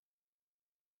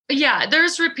Yeah,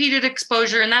 there's repeated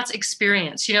exposure and that's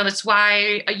experience. That's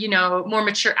why, more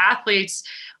mature athletes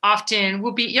often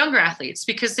will beat younger athletes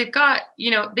because they've got,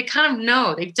 they kind of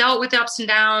know, they've dealt with the ups and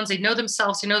downs, they know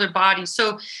themselves, they know their bodies.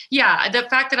 So yeah, the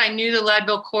fact that I knew the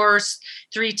Leadville course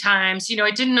 3 times,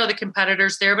 I didn't know the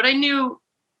competitors there, but I knew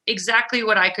exactly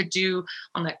what I could do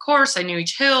on that course. I knew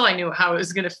each hill, I knew how it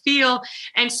was going to feel.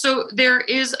 And so there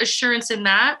is assurance in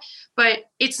that, but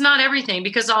it's not everything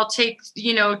because I'll take,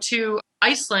 to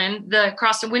Iceland, the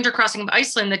winter crossing of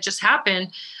Iceland that just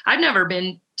happened. I've never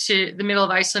been to the middle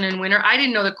of Iceland in winter. I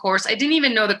didn't know the course. I didn't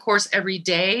even know the course every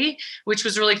day, which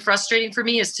was really frustrating for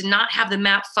me, is to not have the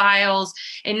map files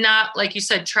and not, like you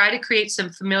said, try to create some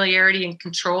familiarity and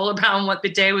control around what the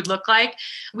day would look like.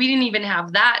 We didn't even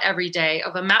have that every day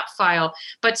of a map file,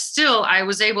 but still I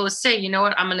was able to say, you know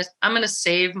what, I'm going to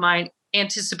save my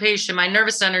anticipation, my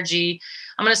nervous energy.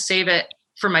 I'm going to save it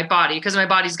for my body because my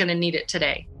body's going to need it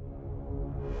today.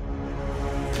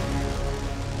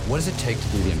 What does it take to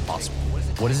do the impossible?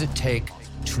 What does it take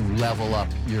to level up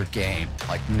your game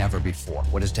like never before?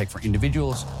 What does it take for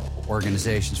individuals,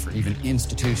 organizations, for even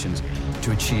institutions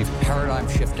to achieve paradigm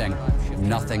shifting?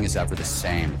 Nothing is ever the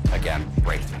same again,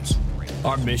 breakthroughs.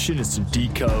 Our mission is to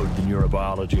decode the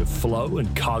neurobiology of flow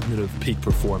and cognitive peak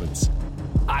performance.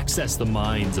 Access the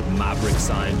minds of maverick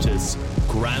scientists,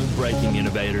 groundbreaking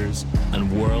innovators,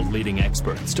 and world-leading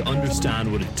experts to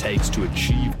understand what it takes to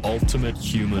achieve ultimate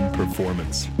human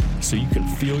performance, so you can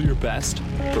feel your best,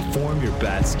 perform your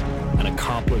best, and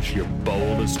accomplish your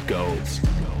boldest goals.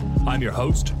 I'm your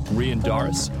host, Rian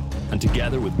Doris, and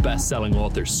together with best-selling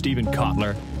author Steven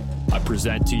Kotler, I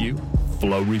present to you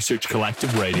Flow Research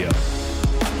Collective Radio.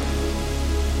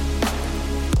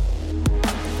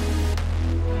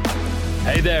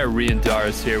 Hey there, Rian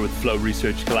Doris here with Flow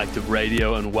Research Collective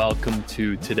Radio, and welcome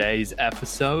to today's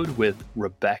episode with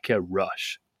Rebecca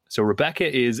Rusch. So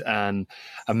Rebecca is an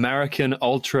American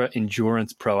ultra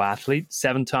endurance pro athlete,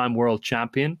 7-time world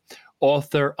champion,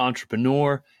 author,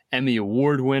 entrepreneur, Emmy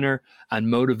Award winner, and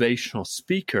motivational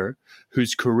speaker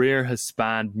whose career has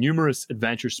spanned numerous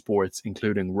adventure sports,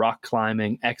 including rock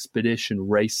climbing, expedition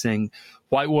racing,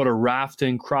 whitewater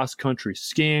rafting, cross-country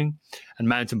skiing, and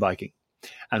mountain biking.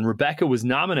 And Rebecca was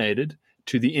nominated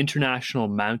to the International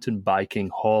Mountain Biking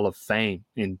Hall of Fame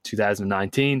in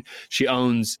 2019. She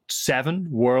owns 7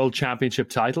 world championship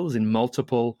titles in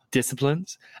multiple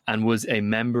disciplines and was a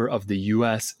member of the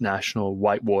U.S. National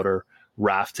Whitewater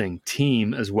Rafting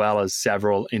Team, as well as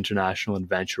several international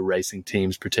adventure racing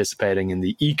teams participating in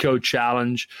the Eco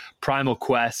Challenge, Primal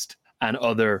Quest, and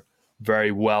other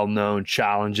very well-known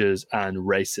challenges and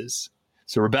races.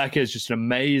 So Rebecca is just an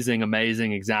amazing,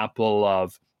 amazing example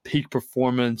of peak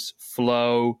performance,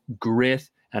 flow, grit,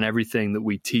 and everything that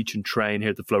we teach and train here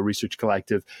at the Flow Research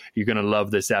Collective. You're going to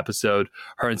love this episode.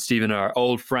 Her and Steven are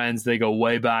old friends. They go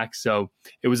way back. So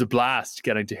it was a blast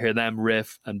getting to hear them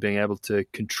riff and being able to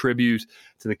contribute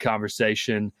to the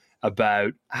conversation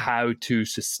about how to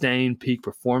sustain peak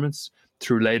performance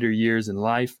through later years in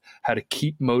life, how to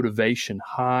keep motivation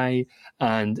high,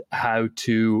 and how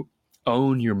to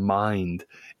own your mind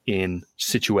in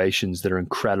situations that are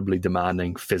incredibly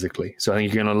demanding physically. So I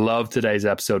think you're going to love today's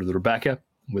episode with Rebecca.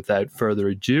 Without further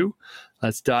ado,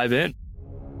 let's dive in.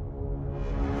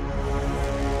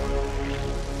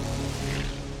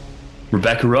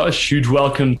 Rebecca Rusch, huge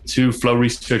welcome to Flow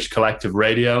Research Collective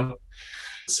Radio.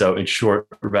 So in short,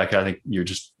 Rebecca, I think you're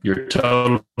a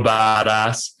total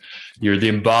badass. You're the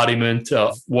embodiment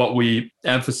of what we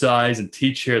emphasize and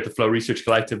teach here at the Flow Research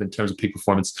Collective in terms of peak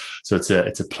performance. So it's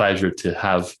a pleasure to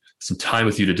have some time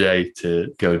with you today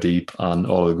to go deep on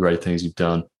all the great things you've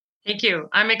done. Thank you.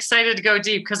 I'm excited to go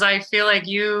deep because I feel like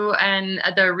you and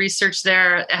the research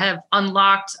there have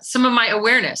unlocked some of my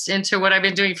awareness into what I've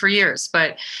been doing for years,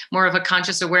 but more of a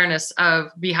conscious awareness of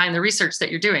behind the research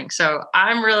that you're doing. So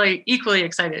I'm really equally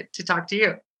excited to talk to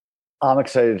you. I'm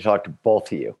excited to talk to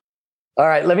both of you. All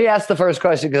right, let me ask the first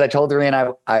question because I told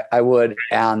Rian I would.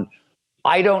 And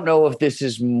I don't know if this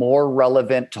is more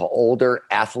relevant to older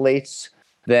athletes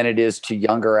than it is to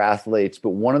younger athletes.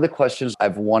 But one of the questions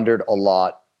I've wondered a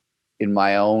lot in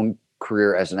my own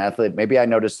career as an athlete, maybe I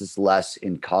noticed this less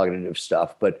in cognitive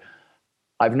stuff, but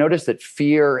I've noticed that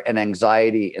fear and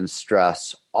anxiety and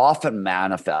stress often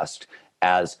manifest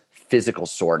as physical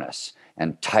soreness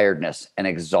and tiredness and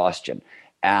exhaustion.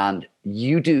 And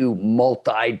you do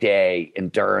multi-day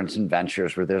endurance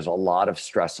adventures where there's a lot of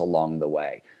stress along the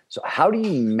way. So how do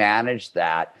you manage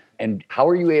that? And how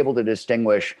are you able to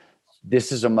distinguish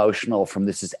this is emotional from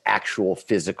this is actual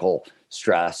physical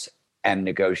stress and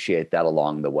negotiate that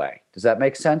along the way? Does that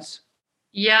make sense?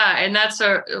 Yeah, and that's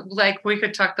like we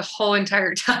could talk the whole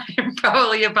entire time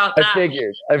probably about that.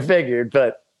 I figured,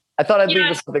 but I thought I'd leave Yeah.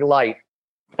 with something light.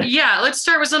 Yeah, let's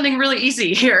start with something really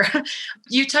easy here.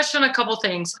 You touched on a couple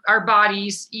things. Our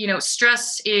bodies,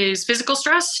 stress is physical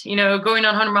stress, going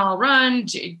on a 100-mile run,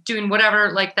 doing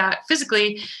whatever like that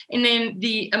physically. And then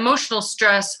the emotional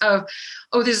stress of,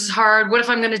 oh, this is hard. What if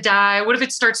I'm going to die? What if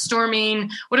it starts storming?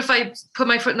 What if I put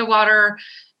my foot in the water?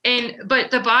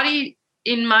 But the body,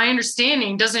 in my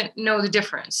understanding, doesn't know the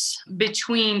difference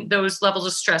between those levels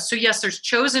of stress. So yes, there's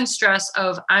chosen stress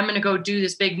of I'm going to go do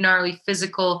this big, gnarly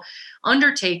physical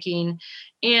undertaking,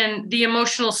 and the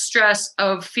emotional stress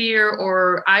of fear,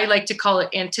 or I like to call it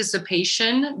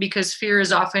anticipation, because fear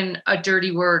is often a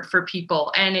dirty word for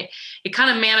people, and it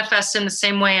kind of manifests in the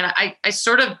same way. And I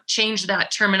sort of changed that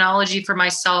terminology for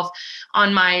myself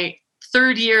on my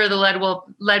third year of the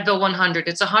Leadville 100.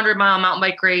 It's a 100-mile mountain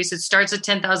bike race. It starts at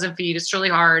 10,000 feet. It's really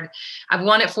hard. I've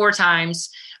won it 4 times.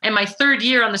 And my third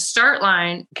year on the start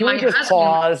line. Can we just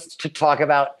pause to talk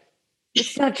about,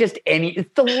 it's not just any,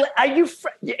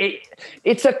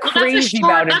 it's a crazy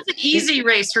amount. That's an easy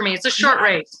race for me. It's a short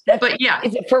race. But yeah.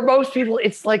 For most people,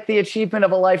 it's like the achievement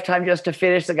of a lifetime just to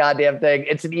finish the goddamn thing.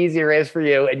 It's an easy race for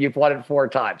you, and you've won it 4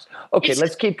 times. Okay,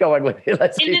 let's keep going with it.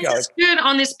 Let's keep going. It's good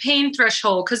on this pain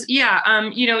threshold because,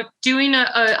 doing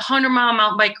a 100-mile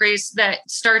mountain bike race that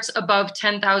starts above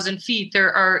 10,000 feet,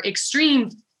 there are extreme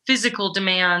physical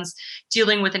demands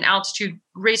dealing with an altitude,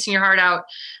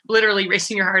 literally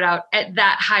racing your heart out at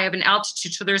that high of an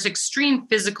altitude. So there's extreme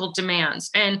physical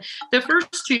demands. And the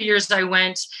first 2 years I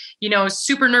went,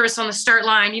 super nervous on the start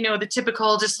line, the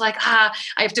typical, just like, I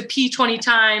have to pee 20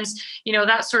 times,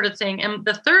 that sort of thing. And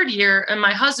the third year, and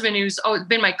my husband, who's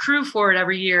been my crew for it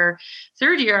every year,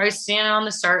 third year, I was standing on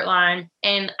the start line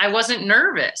and I wasn't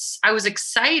nervous. I was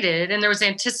excited. And there was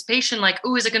anticipation, like,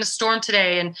 oh, is it going to storm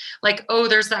today? And like, oh,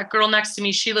 there's that girl next to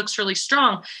me. She looks really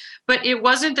strong. But it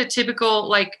wasn't the typical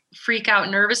like freak out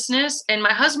nervousness. And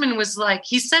my husband was like,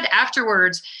 he said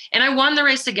afterwards, and I won the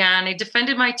race again. I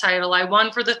defended my title. I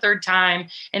won for the third time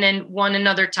and then won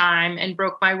another time and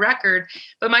broke my record.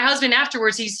 But my husband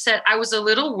afterwards, he said, I was a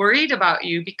little worried about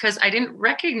you because I didn't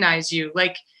recognize you.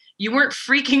 Like, you weren't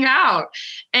freaking out.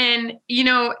 And,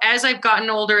 as I've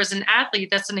gotten older as an athlete,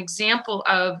 that's an example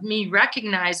of me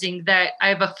recognizing that I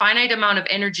have a finite amount of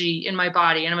energy in my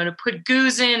body, and I'm going to put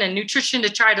goos in and nutrition to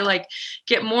try to like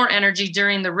get more energy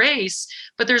during the race,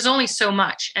 but there's only so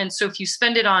much. And so if you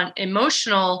spend it on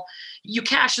emotional, you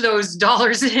cash those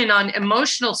dollars in on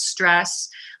emotional stress,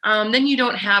 then you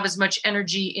don't have as much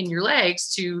energy in your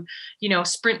legs to,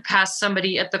 sprint past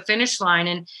somebody at the finish line.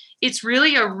 And it's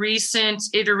really a recent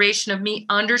iteration of me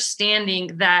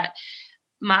understanding that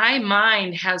my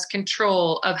mind has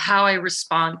control of how I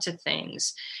respond to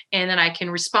things. And then I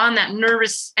can respond that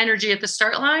nervous energy at the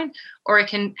start line, or I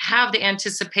can have the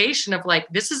anticipation of like,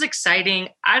 this is exciting.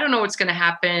 I don't know what's going to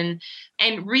happen,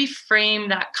 and reframe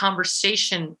that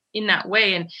conversation in that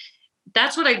way. And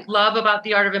that's what I love about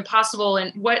The Art of Impossible.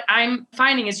 And what I'm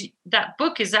finding is that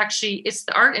book is actually, it's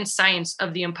the art and science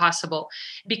of the impossible,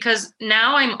 because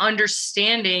now I'm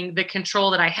understanding the control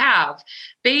that I have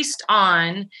based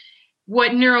on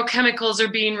what neurochemicals are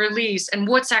being released and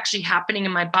what's actually happening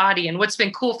in my body. And what's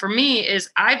been cool for me is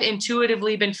I've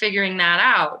intuitively been figuring that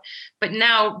out. But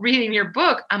now reading your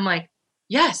book, I'm like,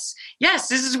 yes,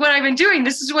 this is what I've been doing.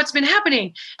 This is what's been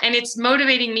happening. And it's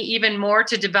motivating me even more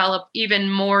to develop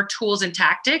even more tools and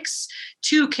tactics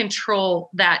to control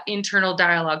that internal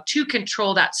dialogue, to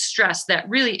control that stress that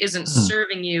really isn't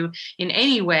serving you in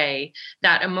any way,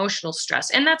 that emotional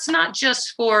stress. And that's not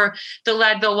just for the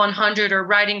Leadville 100 or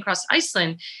riding across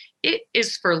Iceland. It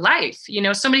is for life.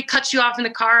 Somebody cuts you off in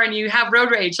the car and you have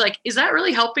road rage. Like, is that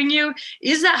really helping you?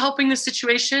 Is that helping the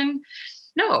situation?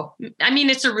 No, I mean,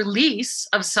 it's a release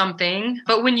of something,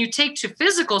 but when you take to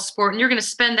physical sport and you're going to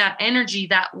spend that energy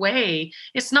that way,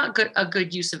 it's not a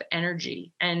good use of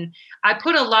energy. And I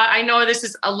put a lot, I know this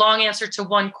is a long answer to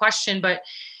one question, but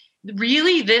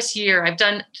really this year I've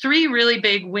done 3 really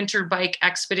big winter bike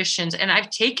expeditions, and I've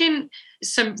taken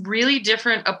some really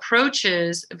different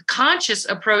approaches, conscious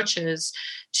approaches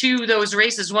to those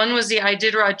races. One was the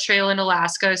Iditarod Trail in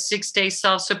Alaska, 6-day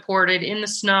self-supported in the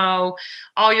snow,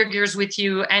 all your gear's with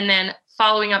you. And then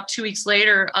following up 2 weeks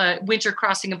later, winter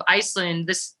crossing of Iceland,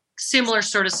 this similar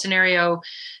sort of scenario,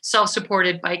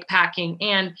 self-supported bike packing.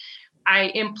 And I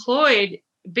employed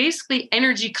basically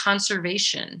energy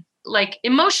conservation, like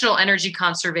emotional energy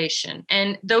conservation.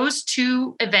 And those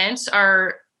 2 events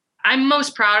are I'm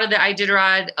most proud of the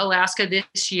Iditarod Alaska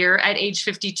this year at age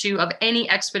 52 of any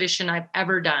expedition I've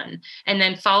ever done. And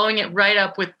then following it right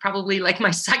up with probably like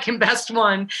my second best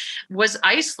one was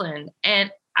Iceland.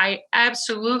 And I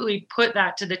absolutely put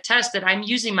that to the test, that I'm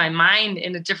using my mind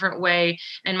in a different way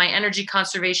and my energy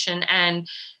conservation and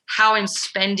how I'm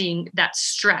spending that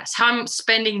stress, how I'm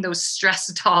spending those stress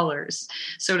dollars,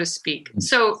 so to speak.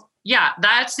 So yeah,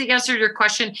 that's the answer to your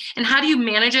question. And how do you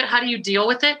manage it? How do you deal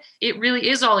with it? It really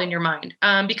is all in your mind,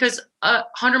 because a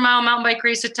 100-mile mountain bike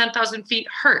race at 10,000 feet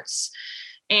hurts.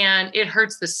 And it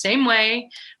hurts the same way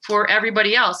for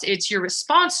everybody else. It's your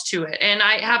response to it. And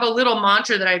I have a little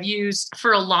mantra that I've used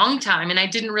for a long time, and I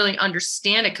didn't really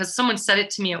understand it because someone said it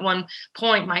to me at one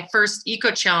point, my first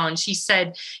eco challenge. He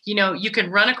said, you can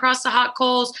run across the hot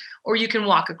coals or you can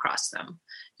walk across them.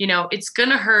 It's going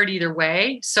to hurt either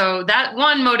way. So that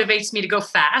one motivates me to go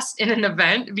fast in an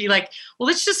event, be like, well,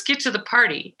 let's just get to the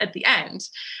party at the end.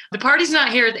 The party's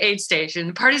not here at the aid station.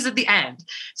 The party's at the end.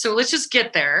 So let's just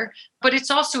get there. But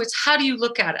it's how do you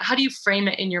look at it? How do you frame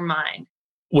it in your mind?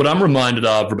 What I'm reminded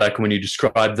of, Rebecca, when you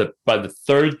described that by the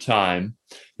third time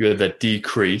you had that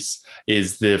decrease,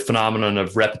 is the phenomenon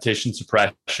of repetition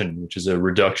suppression, which is a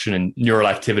reduction in neural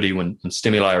activity when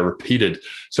stimuli are repeated.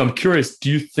 So I'm curious,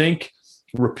 do you think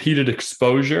repeated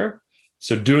exposure,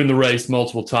 so doing the race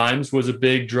multiple times, was a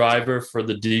big driver for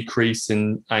the decrease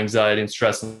in anxiety and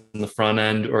stress in the front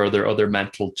end, or are there other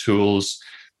mental tools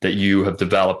that you have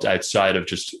developed outside of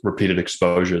just repeated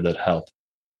exposure that help?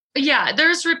 Yeah,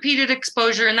 there's repeated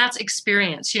exposure, and that's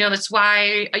experience. That's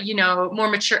why, more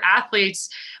mature athletes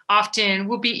often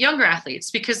will beat younger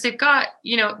athletes because they've got,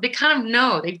 they kind of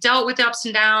know, they've dealt with the ups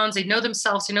and downs, they know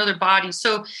themselves, they know their body.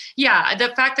 So yeah, the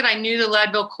fact that I knew the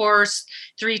Leadville course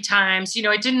 3 times,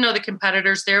 I didn't know the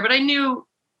competitors there, but I knew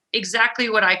exactly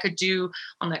what I could do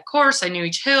on that course. I knew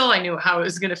each hill, I knew how it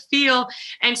was going to feel.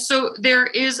 And so there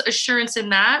is assurance in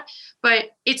that,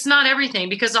 but it's not everything,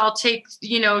 because I'll take,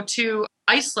 to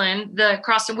Iceland, the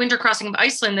winter crossing of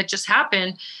Iceland that just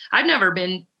happened. I've never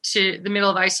been to the middle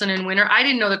of Iceland in winter. I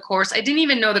didn't know the course. I didn't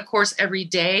even know the course every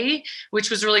day,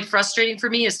 which was really frustrating for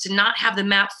me, is to not have the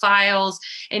map files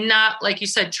and not, like you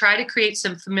said, try to create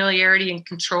some familiarity and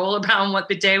control around what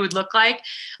the day would look like.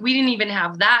 We didn't even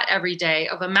have that every day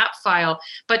of a map file,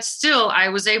 but still I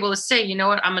was able to say, you know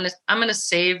what, I'm going to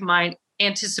save my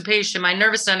anticipation, my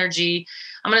nervous energy.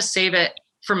 I'm going to save it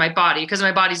for my body because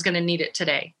my body's going to need it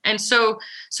today. And so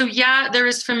yeah, there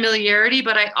is familiarity,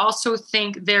 but I also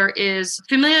think there is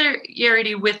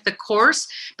familiarity with the course,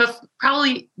 but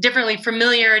probably differently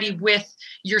familiarity with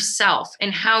yourself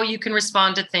and how you can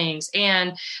respond to things,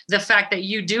 and the fact that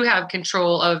you do have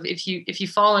control of if you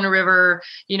fall in a river,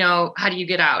 how do you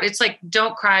get out? It's like,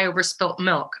 don't cry over spilt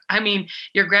milk. I mean,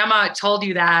 your grandma told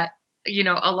you that,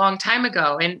 a long time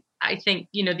ago. And I think,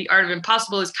 the art of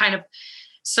impossible is kind of,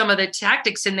 some of the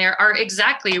tactics in there are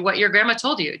exactly what your grandma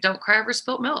told you. Don't cry over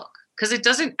spilt milk, because it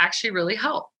doesn't actually really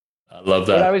help. I love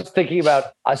that. What I was thinking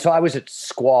about, so I was at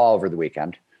Squaw over the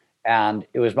weekend, and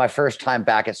it was my first time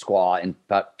back at Squaw in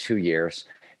about 2 years.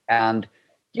 And,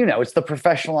 it's the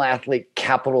professional athlete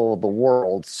capital of the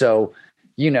world. So,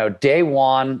 day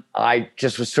one, I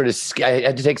just was I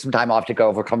had to take some time off to go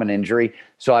overcome an injury.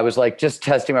 So I was like, just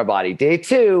testing my body. Day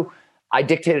 2, I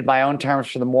dictated my own terms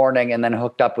for the morning and then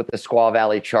hooked up with the Squaw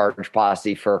Valley Charge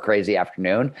Posse for a crazy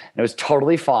afternoon. And it was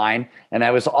totally fine. And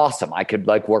that was awesome. I could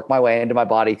work my way into my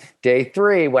body. Day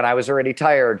 3, when I was already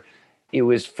tired, it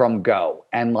was from go.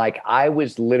 And I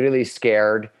was literally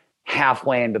scared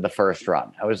halfway into the first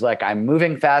run. I was like, I'm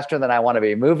moving faster than I want to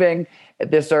be moving at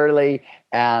this early.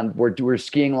 And we're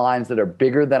skiing lines that are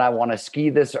bigger than I want to ski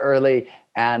this early.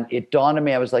 And it dawned on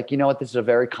me, I was like, you know what? This is a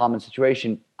very common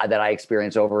situation that I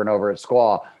experience over and over at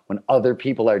Squaw, when other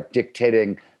people are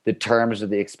dictating the terms of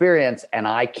the experience and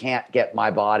I can't get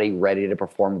my body ready to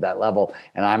perform at that level.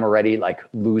 And I'm already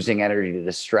losing energy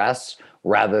to stress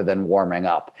rather than warming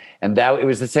up. And it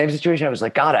was the same situation. I was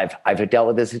like, God, I've dealt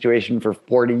with this situation for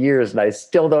 40 years and I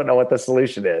still don't know what the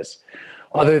solution is,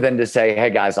 other than to say,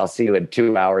 hey guys, I'll see you in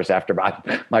 2 hours after my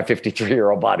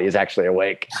 53-year-old body is actually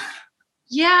awake.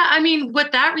 Yeah, I mean,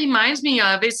 what that reminds me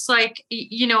of is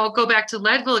I'll go back to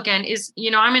Leadville again, is,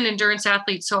 I'm an endurance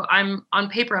athlete. So I'm on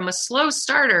paper, I'm a slow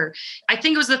starter. I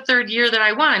think it was the 3rd year that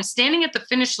I won. I'm standing at the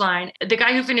finish line. The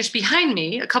guy who finished behind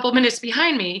me, a couple minutes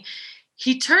behind me,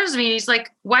 he turns to me and he's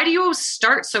like, why do you always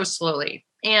start so slowly?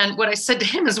 And what I said to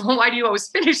him is, well, why do you always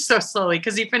finish so slowly?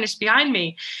 Because he finished behind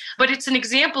me. But it's an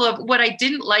example of what I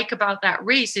didn't like about that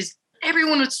race is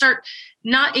everyone would start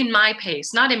not in my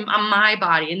pace, not on my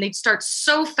body. And they'd start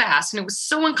so fast. And it was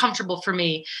so uncomfortable for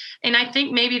me. And I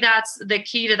think maybe that's the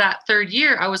key to that third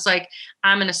year. I was like,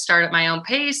 I'm going to start at my own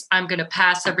pace. I'm going to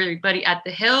pass everybody at the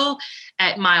hill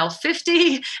at mile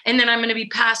 50. And then I'm going to be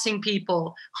passing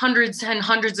people, hundreds and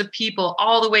hundreds of people,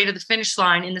 all the way to the finish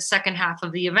line in the second half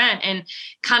of the event. And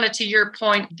kind of to your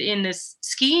point in this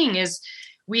skiing is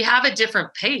we have a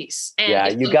different pace. And yeah,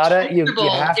 you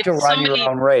have to run your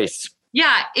own race.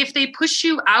 Yeah, if they push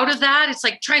you out of that, it's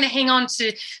like trying to hang on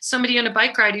to somebody on a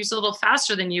bike ride who's a little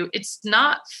faster than you. It's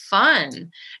not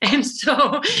fun. And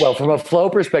so... Well, from a flow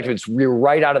perspective, you're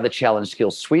right out of the challenge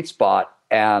skills sweet spot.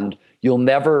 And you'll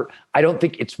never... I don't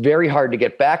think it's very hard to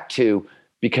get back to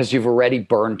because you've already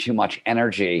burned too much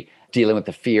energy dealing with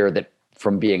the fear that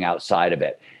from being outside of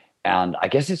it. And I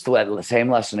guess it's the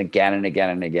same lesson again and again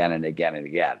and again and again and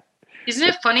again. Isn't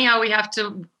it funny how we have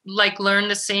to like learn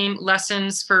the same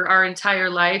lessons for our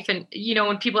entire life? And, you know,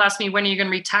 when people ask me, when are you going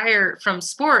to retire from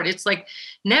sport? It's like,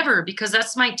 never, because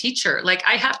that's my teacher. Like,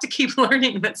 I have to keep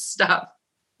learning this stuff.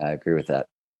 I agree with that.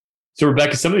 So,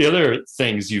 Rebecca, some of the other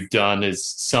things you've done is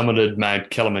summited Mount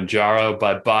Kilimanjaro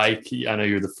by bike. I know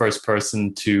you're the first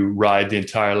person to ride the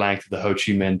entire length of the Ho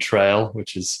Chi Minh Trail,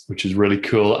 which is really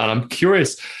cool. And I'm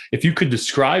curious if you could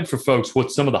describe for folks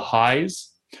what some of the highs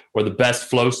or the best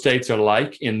flow states are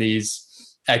like in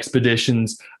these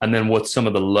expeditions, and then what some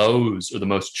of the lows or the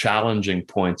most challenging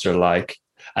points are like,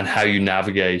 and how you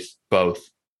navigate both.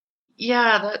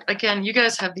 Yeah, again, you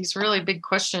guys have these really big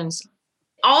questions.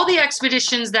 All the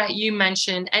expeditions that you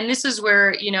mentioned, and this is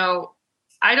where, you know,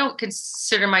 I don't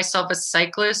consider myself a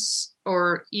cyclist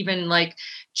or even like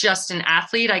just an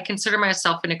athlete. I consider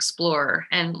myself an explorer.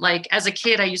 And like as a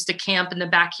kid, I used to camp in the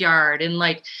backyard and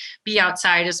like be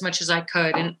outside as much as I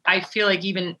could. And I feel like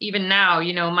even now,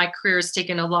 you know, my career has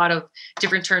taken a lot of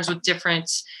different turns with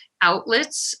different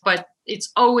outlets, but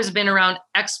it's always been around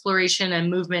exploration and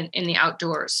movement in the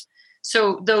outdoors.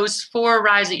 So those 4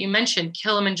 rides that you mentioned,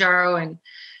 Kilimanjaro and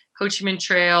Ho Chi Minh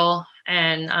Trail,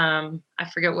 and I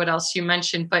forget what else you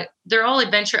mentioned, but they're all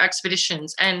adventure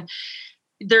expeditions. And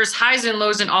there's highs and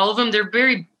lows in all of them. They're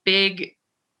very big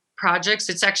projects.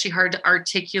 It's actually hard to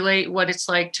articulate what it's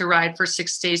like to ride for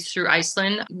 6 days through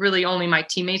Iceland. Really, only my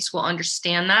teammates will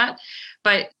understand that.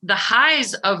 But the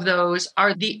highs of those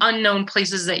are the unknown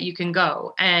places that you can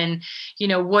go and, you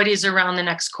know, what is around the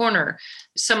next corner.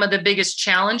 Some of the biggest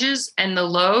challenges and the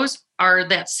lows are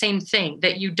that same thing,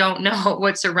 that you don't know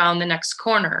what's around the next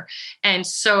corner. And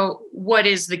so what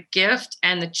is the gift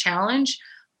and the challenge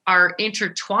are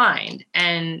intertwined,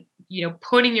 and, you know,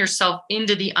 putting yourself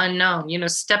into the unknown, you know,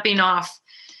 stepping off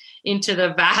into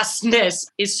the vastness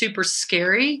is super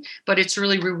scary, but it's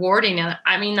really rewarding. And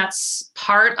I mean, that's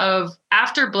part of,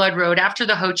 after Blood Road, after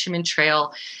the Ho Chi Minh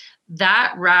Trail,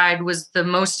 that ride was the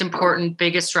most important,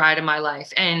 biggest ride in my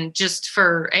life. And just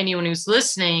for anyone who's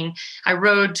listening, I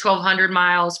rode 1,200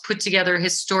 miles, put together a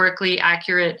historically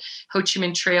accurate Ho Chi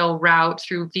Minh Trail route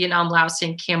through Vietnam, Laos,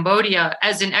 and Cambodia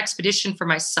as an expedition for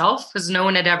myself, because no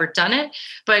one had ever done it.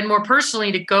 But more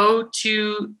personally, to go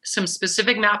to some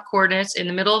specific map coordinates in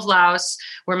the middle of Laos,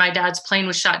 where my dad's plane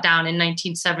was shot down in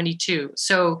 1972.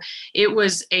 So it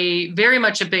was very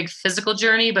much a big physical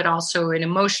journey, but also an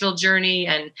emotional journey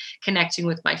and connecting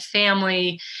with my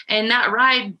family. And that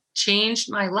ride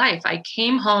changed my life. I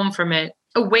came home from it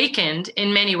awakened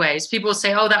in many ways. People will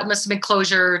say, oh, that must have been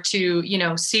closure to, you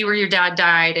know, see where your dad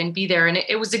died and be there. And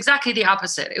it was exactly the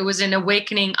opposite. It was an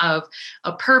awakening of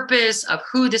a purpose, of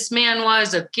who this man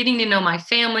was, of getting to know my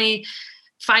family,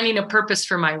 finding a purpose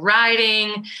for my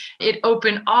riding. It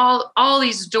opened all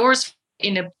these doors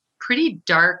in a pretty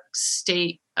dark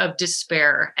state of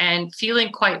despair and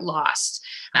feeling quite lost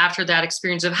after that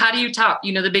experience of how do you top,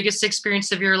 you know, the biggest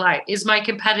experience of your life? Is my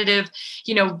competitive,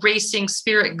 you know, racing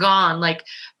spirit gone? Like,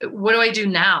 what do I do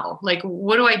now? Like,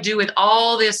 what do I do with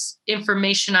all this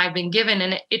information I've been given?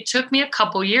 And it took me a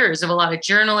couple years of a lot of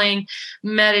journaling,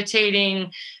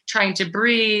 meditating, trying to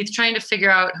breathe, trying to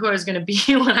figure out who I was going to be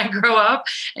when I grow up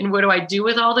and what do I do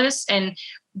with all this? And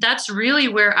that's really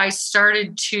where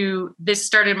this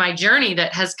started my journey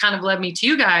that has kind of led me to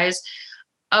you guys,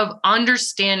 of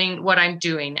understanding what I'm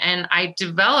doing. And I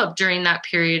developed during that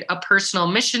period a personal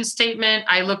mission statement.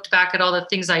 I looked back at all the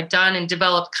things I'd done and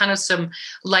developed kind of some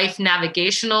life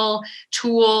navigational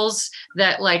tools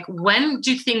that, like, when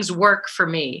do things work for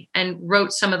me? And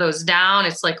wrote some of those down.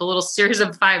 It's like a little series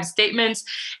of 5 statements.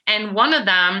 And one of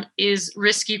them is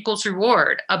risk equals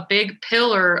reward. A big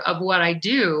pillar of what I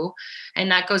do, and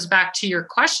that goes back to your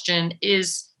question,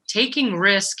 is taking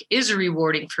risk is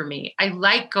rewarding for me. I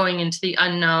like going into the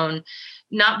unknown,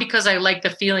 not because I like the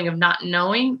feeling of not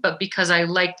knowing, but because I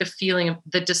like the feeling of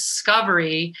the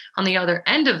discovery on the other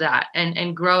end of that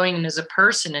and growing as a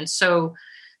person. And so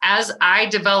as I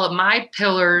develop my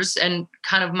pillars and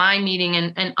kind of my meaning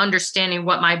and understanding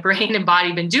what my brain and body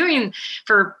have been doing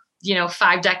for,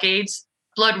 5 decades,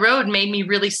 Blood Road made me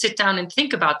really sit down and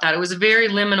think about that. It was a very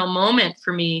liminal moment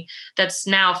for me that's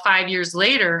now 5 years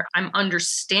later, I'm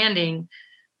understanding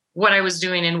what I was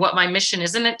doing and what my mission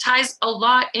is. And it ties a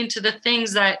lot into the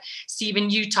things that, Stephen,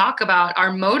 you talk about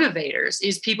are motivators,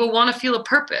 is people want to feel a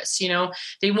purpose.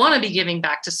 They want to be giving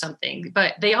back to something,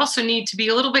 but they also need to be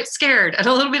a little bit scared and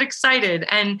a little bit excited.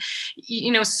 And,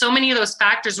 so many of those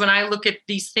factors, when I look at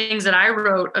these things that I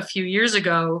wrote a few years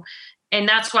ago, and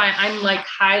that's why I'm like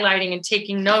highlighting and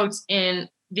taking notes in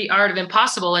The Art of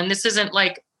Impossible. And this isn't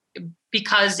like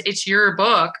because it's your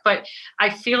book, but I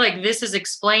feel like this is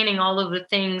explaining all of the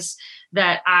things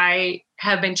that I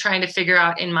have been trying to figure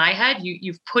out in my head.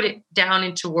 You've put it down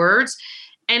into words.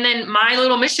 And then my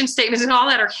little mission statements and all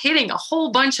that are hitting a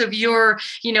whole bunch of your,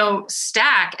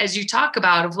 stack as you talk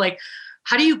about of like,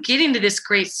 how do you get into this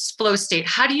great flow state?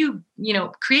 How do you,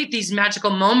 create these magical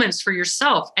moments for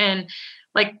yourself? And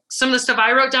like some of the stuff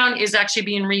I wrote down is actually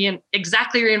being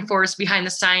exactly reinforced behind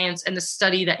the science and the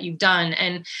study that you've done.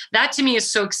 And that to me is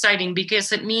so exciting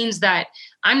because it means that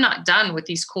I'm not done with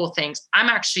these cool things. I'm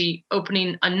actually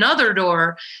opening another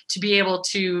door to be able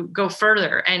to go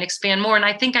further and expand more. And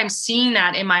I think I'm seeing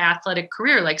that in my athletic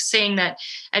career, like saying that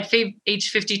at age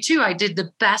 52, I did the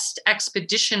best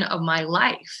expedition of my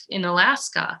life in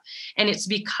Alaska. And it's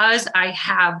because I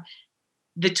have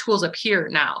the tools up here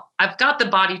now. I've got the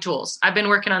body tools. I've been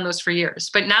working on those for years,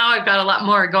 but now I've got a lot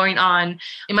more going on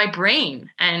in my brain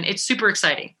and it's super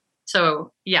exciting.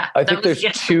 So yeah, I think there's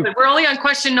two. We're only on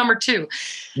question number 2.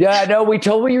 Yeah, no, we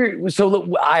told you.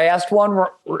 So I asked one,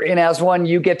 and as one,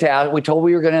 you get to ask. We told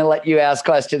we were going to let you ask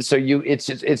questions. So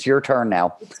it's your turn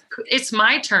now. It's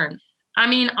my turn. I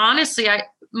mean, honestly, I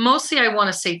want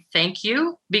to say thank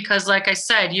you because, like I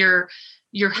said, you're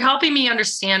helping me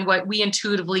understand what we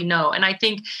intuitively know. And I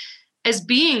think as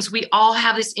beings, we all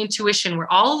have this intuition. We're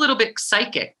all a little bit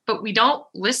psychic, but we don't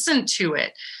listen to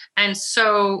it. And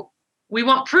so we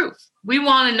want proof. We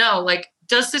want to know, like,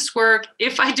 does this work?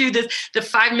 If I do the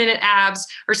 5-minute abs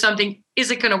or something,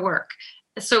 is it going to work?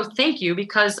 So thank you,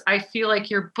 because I feel like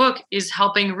your book is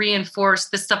helping reinforce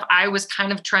the stuff I was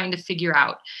kind of trying to figure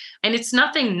out. And it's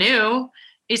nothing new.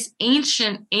 It's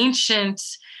ancient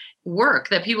work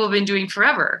that people have been doing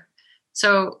forever.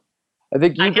 So I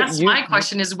guess my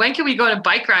question is, when can we go on a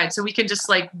bike ride so we can just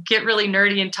like get really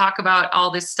nerdy and talk about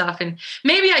all this stuff? And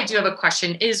maybe I do have a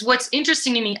question, is what's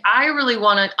interesting to me, I really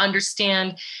want to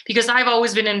understand, because I've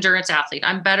always been an endurance athlete.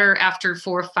 I'm better after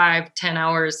 4, 5, 10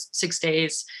 hours, 6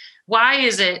 days. Why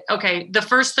is it, okay, the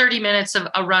first 30 minutes of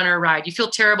a run or ride, you feel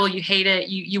terrible, you hate it,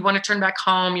 you want to turn back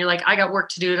home, you're like, I got work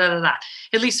to do,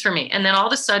 at least for me. And then all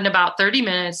of a sudden, about 30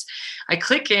 minutes, I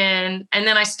click in, and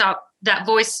then I stop, that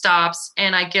voice stops,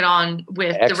 and I get on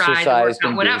with the ride, the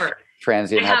workout, whatever.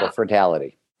 Transient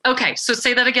hypofrontality. Okay, so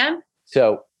say that again.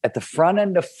 So at the front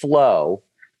end of flow,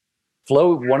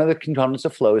 one of the components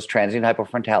of flow is transient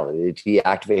hypofrontality, the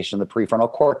deactivation of the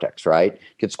prefrontal cortex, right?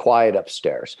 Gets quiet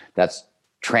upstairs. That's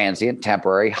transient,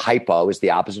 temporary. Hypo is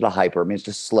the opposite of hyper. It means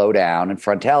to slow down. And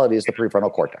frontality is the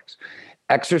prefrontal cortex.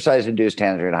 Exercise-induced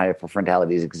transient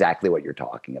hypofrontality is exactly what you're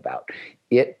talking about.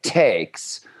 It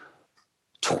takes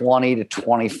 20 to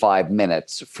 25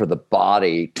 minutes for the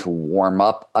body to warm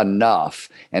up enough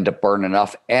and to burn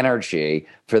enough energy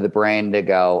for the brain to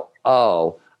go,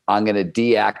 oh, I'm going to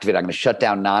deactivate. I'm going to shut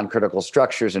down non-critical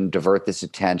structures and divert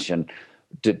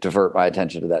my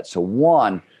attention to that. So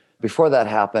one, before that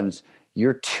happens,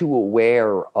 you're too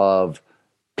aware of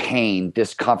pain,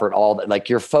 discomfort, all that. Like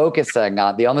you're focusing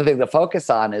on, the only thing to focus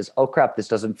on is, oh crap, this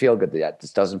doesn't feel good yet.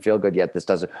 This doesn't feel good yet. This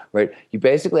doesn't, right? You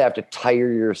basically have to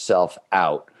tire yourself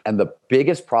out. And the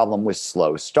biggest problem with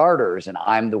slow starters, and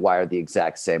I'm wired the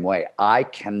exact same way, I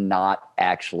cannot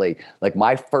actually, like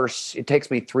it takes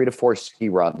me 3 to 4 ski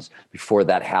runs before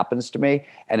that happens to me.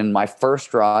 And in my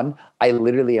first run, I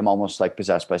literally am almost like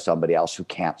possessed by somebody else who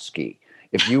can't ski.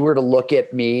 If you were to look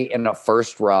at me in a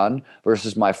first run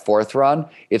versus my fourth run,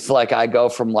 it's like I go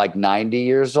from like 90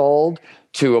 years old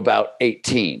to about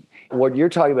 18. What you're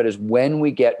talking about is when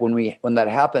that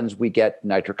happens, we get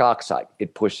nitric oxide.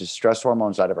 It pushes stress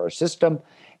hormones out of our system,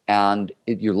 and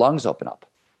your lungs open up.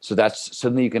 So that's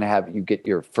something you get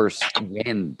your first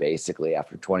win basically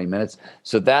after 20 minutes.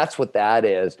 So that's what that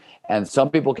is. And some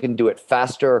people can do it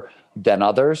faster than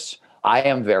others. I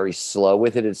am very slow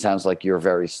with it. It sounds like you're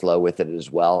very slow with it as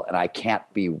well. And I can't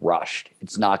be rushed.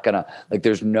 It's not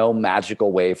there's no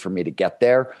magical way for me to get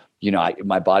there.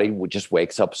 my body just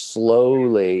wakes up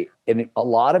slowly. And a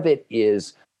lot of it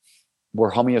is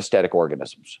we're homeostatic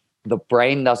organisms. The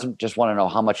brain doesn't just want to know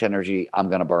how much energy I'm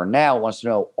going to burn now. It wants to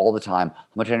know all the time how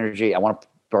much energy I want to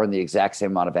burn, the exact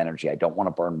same amount of energy. I don't want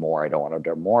to burn more. I don't want to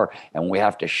burn more. And we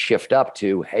have to shift up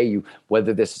to, hey,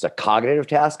 whether this is a cognitive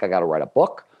task, I got to write a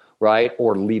book, right?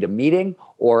 Or lead a meeting,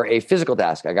 or a physical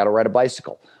task, I got to ride a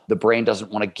bicycle. The brain doesn't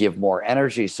want to give more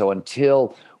energy. So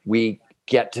until we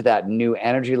get to that new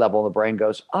energy level, the brain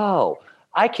goes, oh,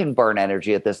 I can burn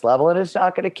energy at this level and it's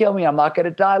not going to kill me. I'm not going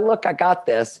to die. Look, I got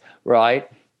this, right?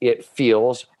 It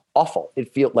feels awful.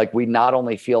 It feels like we not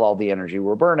only feel all the energy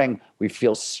we're burning, we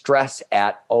feel stress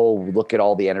at, oh, look at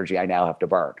all the energy I now have to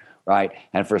burn, right?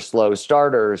 And for slow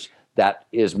starters, that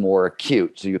is more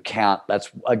acute. So you can't,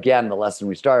 that's again, the lesson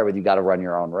we started with, you got to run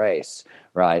your own race,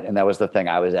 right? And that was the thing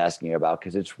I was asking you about,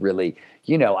 because it's really,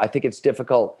 I think it's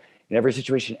difficult in every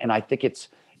situation. And I think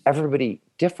everybody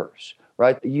differs,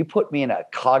 right? You put me in a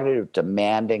cognitive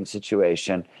demanding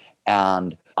situation,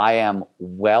 and I am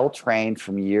well-trained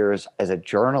from years as a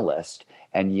journalist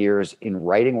and years in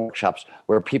writing workshops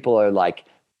where people are like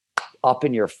up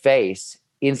in your face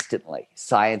instantly.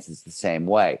 Science is the same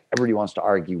way. Everybody wants to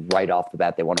argue right off the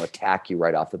bat. They want to attack you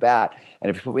right off the bat.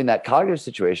 And if you put me in that cognitive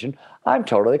situation, I'm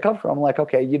totally comfortable. I'm like,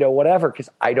 okay, whatever, because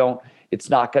it's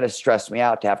not going to stress me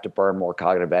out to have to burn more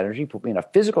cognitive energy. Put me in a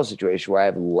physical situation where I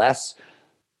have less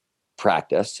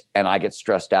practice and I get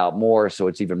stressed out more. So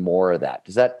it's even more of that.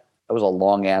 That was a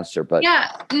long answer, but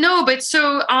but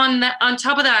so on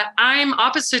top of that, I'm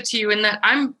opposite to you in that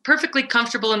I'm perfectly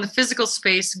comfortable in the physical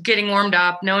space, getting warmed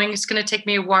up, knowing it's going to take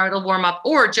me a while to warm up,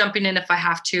 or jumping in if I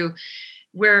have to.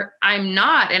 Where I'm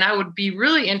not, and I would be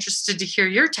really interested to hear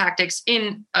your tactics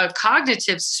in a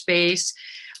cognitive space.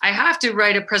 I have to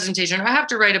write a presentation, or I have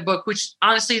to write a book, which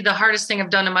honestly, the hardest thing I've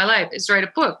done in my life is write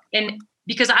a book. And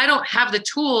because I don't have the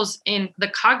tools in the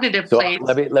cognitive place.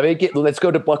 Let's go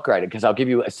to book writing, because I'll give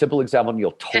you a simple example and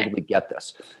you'll totally get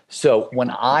this. So when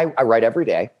I write every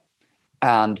day,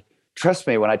 and trust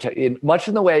me, when I tell you, much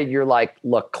in the way you're like,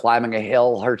 look, climbing a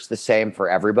hill hurts the same for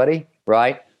everybody,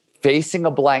 right? Facing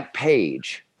a blank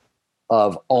page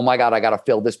of, oh my God, I got to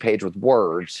fill this page with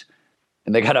words,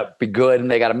 and they got to be good and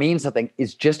they got to mean something,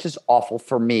 is just as awful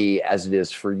for me as it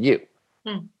is for you.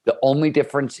 The only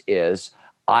difference is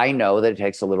I know that it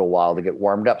takes a little while to get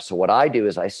warmed up. So what I do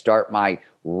is I start my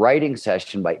writing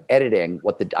session by editing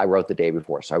what I wrote the day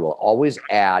before. So I will always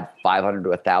add 500 to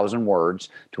 1,000 words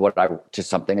to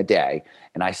something a day.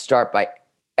 And I start by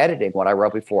editing what I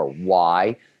wrote before.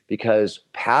 Why? Because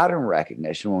pattern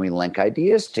recognition, when we link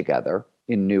ideas together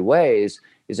in new ways,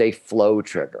 is a flow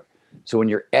trigger. So when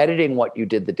you're editing what you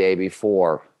did the day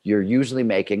before, you're usually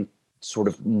making sort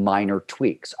of minor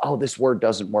tweaks. Oh, this word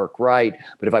doesn't work right,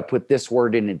 but if I put this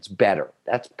word in, it's better.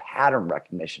 That's pattern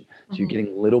recognition. So you're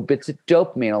getting little bits of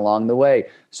dopamine along the way.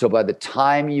 So by the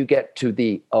time you get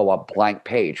to a blank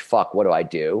page, fuck, what do I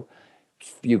do?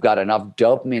 You've got enough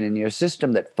dopamine in your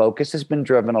system that focus has been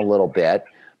driven a little bit.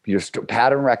 Your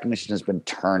pattern recognition has been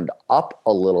turned up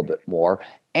a little bit more.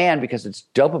 And because it's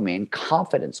dopamine,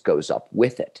 confidence goes up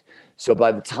with it. So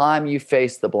by the time you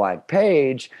face the blank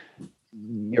page,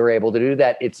 you're able to do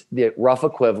that. It's the rough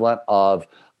equivalent of,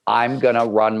 I'm going to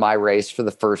run my race for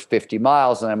the first 50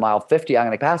 miles, and at mile 50, I'm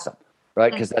going to pass them,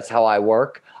 right? Because that's how I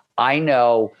work. I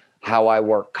know how I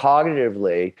work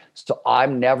cognitively, so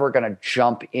I'm never going to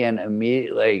jump in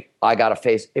immediately. I got to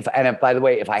face, by the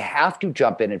way, if I have to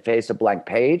jump in and face a blank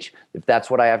page, if that's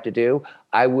what I have to do,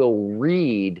 I will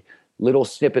read little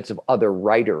snippets of other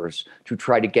writers to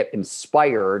try to get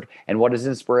inspired. And what is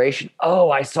inspiration? Oh,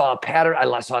 I saw a pattern.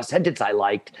 I saw a sentence I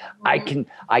liked. I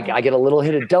get a little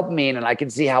hit of dopamine, and I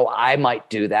can see how I might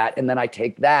do that. And then I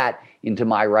take that into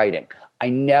my writing. I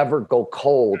never go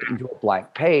cold into a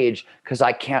blank page because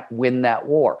I can't win that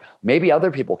war. Maybe other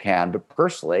people can, but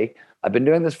personally, I've been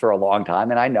doing this for a long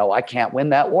time, and I know I can't win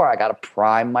that war. I got to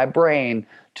prime my brain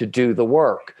to do the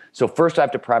work. So first I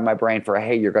have to prime my brain for,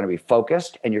 hey, you're going to be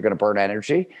focused and you're going to burn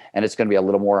energy, and it's going to be a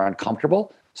little more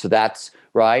uncomfortable. So that's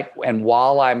right. And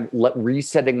while I'm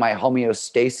resetting my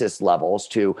homeostasis levels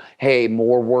to, hey,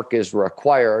 more work is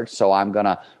required. So I'm going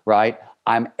to,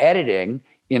 I'm editing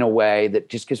in a way that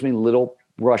just gives me little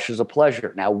rushes of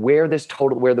pleasure. Now, where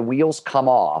the wheels come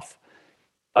off,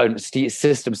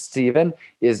 system, Stephen,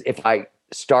 is if I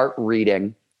start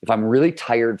reading. If I'm really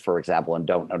tired, for example, and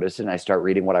don't notice it, and I start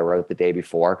reading what I wrote the day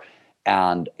before,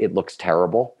 and it looks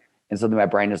terrible, and suddenly my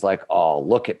brain is like, oh,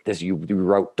 look at this, you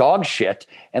wrote dog shit,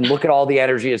 and look at all the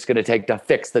energy it's going to take to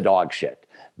fix the dog shit.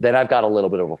 Then I've got a little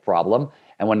bit of a problem.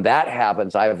 And when that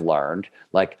happens, I've learned,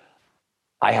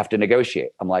 I have to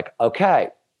negotiate. I'm like, okay,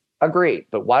 Agreed.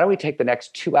 But why don't we take the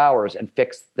next 2 hours and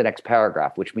fix the next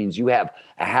paragraph, which means you have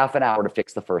a half an hour to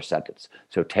fix the first sentence.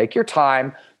 So take your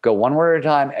time, go one word at a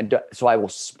time. And so I will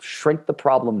shrink the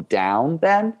problem down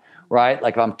then, right?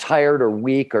 Like if I'm tired or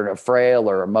weak or frail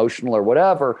or emotional or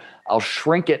whatever, I'll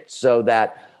shrink it so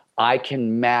that I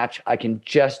can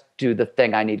just do the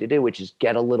thing I need to do, which is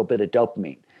get a little bit of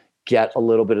dopamine, get a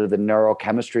little bit of the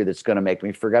neurochemistry that's going to make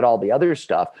me forget all the other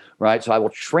stuff, right? So I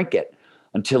will shrink it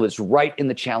until it's right in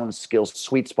the challenge skills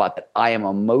sweet spot that I am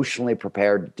emotionally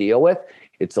prepared to deal with.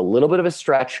 It's a little bit of a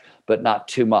stretch, but not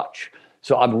too much.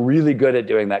 So I'm really good at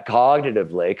doing that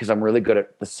cognitively because I'm really good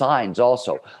at the signs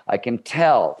also. I can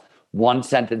tell one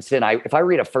sentence in, if I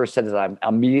read a first sentence, I'm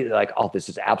immediately like, oh, this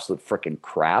is absolute freaking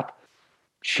crap.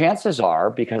 Chances are,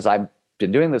 because I've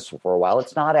been doing this for a while,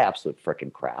 it's not absolute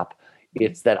freaking crap.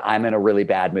 It's that I'm in a really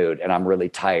bad mood and I'm really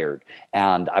tired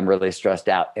and I'm really stressed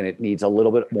out and it needs a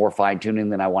little bit more fine tuning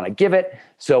than I want to give it.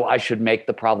 So I should make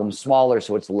the problem smaller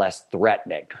so it's less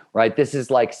threatening, right? This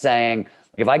is like saying,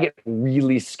 if I get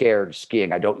really scared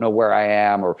skiing, I don't know where I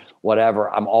am or whatever,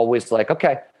 I'm always like,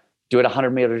 okay, do it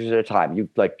 100 meters at a time. You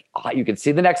can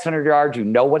see the next 100 yards, you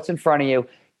know what's in front of you,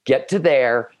 get to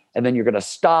there, and then you're going to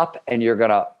stop and you're going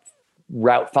to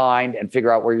route find and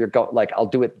figure out where you're going. Like I'll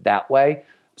do it that way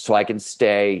so I can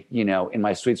stay, in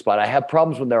my sweet spot. I have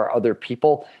problems when there are other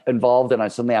people involved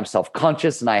and suddenly I'm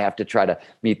self-conscious and I have to try to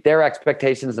meet their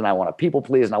expectations and I want to people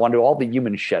please and I want to do all the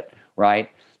human shit, right?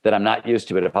 That I'm not used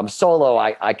to it. If I'm solo,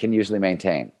 I can usually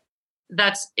maintain.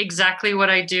 That's exactly what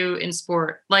I do in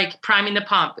sport, like priming the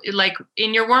pump. Like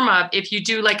in your warm-up, if you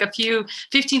do like a few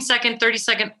 15-second,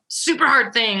 30-second super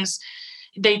hard things,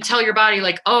 they tell your body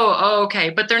like, oh, okay,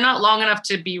 but they're not long enough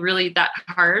to be really that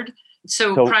hard.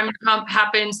 So priming the pump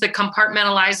happens, the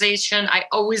compartmentalization, I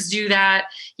always do that,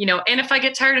 and if I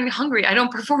get tired and hungry, I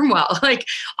don't perform well. Like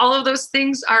all of those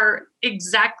things are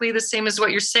exactly the same as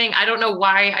what you're saying. I don't know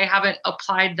why I haven't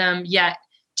applied them yet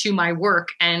to my work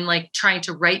and like trying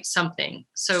to write something.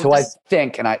 So I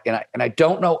think, and I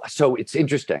don't know. So it's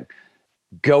interesting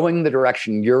going the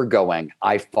direction you're going.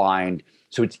 I find,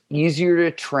 so it's easier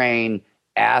to train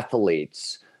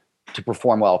athletes to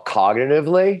perform well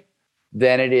cognitively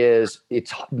than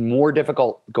it's more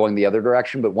difficult going the other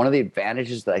direction. But one of the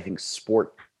advantages that I think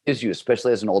sport gives you,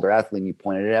 especially as an older athlete, and you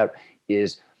pointed it out,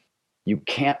 is you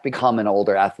can't become an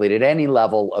older athlete at any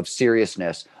level of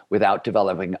seriousness without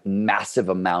developing massive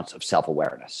amounts of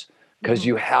self-awareness. Because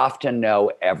you have to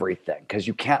know everything. Because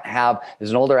you can't have, as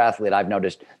an older athlete, I've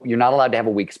noticed, you're not allowed to have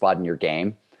a weak spot in your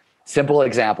game. Simple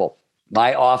example,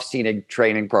 my off-season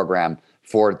training program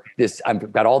for this,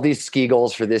 I've got all these ski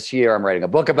goals for this year. I'm writing a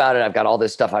book about it. I've got all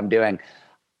this stuff I'm doing.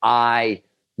 I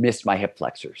missed my hip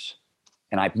flexors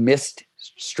and I've missed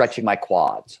stretching my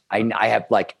quads. I have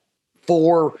like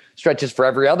 4 stretches for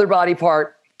every other body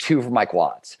part, 2 for my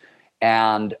quads.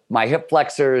 And my hip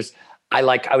flexors, I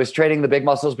was training the big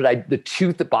muscles, but the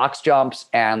 2 box jumps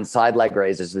and side leg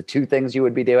raises, the 2 things you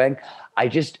would be doing, I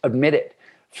just omitted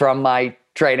from my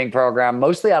training program,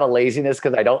 mostly out of laziness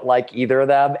because I don't like either of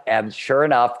them. And sure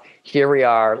enough, here we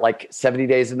are like 70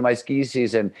 days into my ski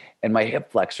season and my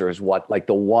hip flexor is like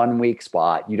the one weak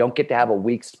spot. You don't get to have a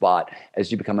weak spot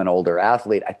as you become an older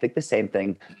athlete. I think the same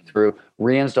thing through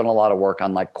Rian's done a lot of work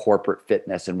on like corporate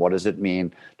fitness and what does it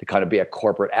mean to kind of be a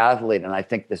corporate athlete. And I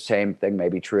think the same thing may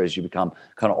be true as you become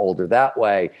kind of older that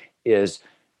way is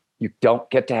you don't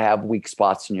get to have weak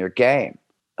spots in your game.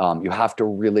 You have to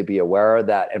really be aware of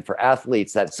that. And for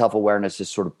athletes, that self-awareness is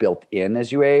sort of built in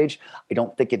as you age. I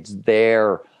don't think it's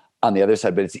there on the other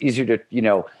side, but it's easier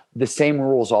to, the same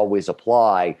rules always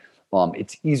apply.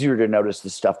 It's easier to notice the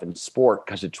stuff in sport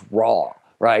because it's raw,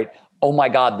 right? Oh my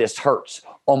God, this hurts.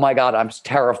 Oh my God, I'm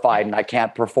terrified and I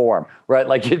can't perform, right?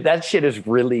 Like that shit is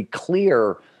really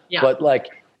clear, but like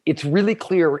it's really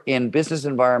clear in business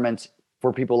environments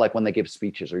for people like when they give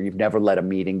speeches or you've never led a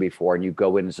meeting before and you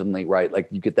go in and suddenly, right, like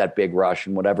you get that big rush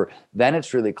and whatever, then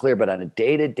it's really clear. But on a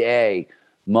day-to-day,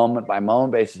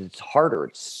 moment-by-moment basis, it's harder.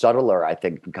 It's subtler, I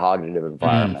think, in cognitive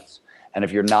environments. And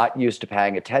if you're not used to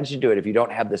paying attention to it, if you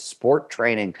don't have the sport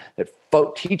training that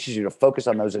teaches you to focus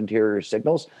on those interior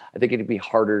signals, I think it'd be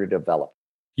harder to develop.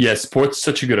 Yeah, sport's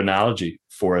such a good analogy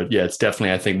for it. Yeah, it's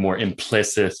definitely, I think, more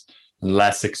implicit,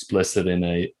 less explicit in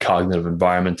a cognitive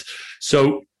environment.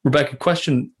 So, Rebecca,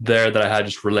 question there that I had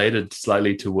just related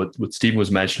slightly to what Stephen was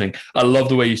mentioning. I love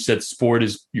the way you said sport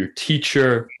is your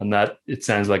teacher and that it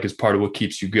sounds like is part of what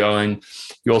keeps you going.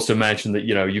 You also mentioned that,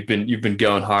 you've been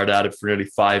going hard at it for nearly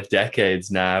 5 decades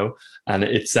now. And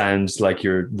it sounds like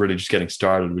you're really just getting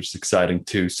started, which is exciting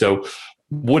too. So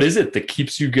what is it that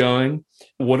keeps you going?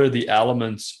 What are the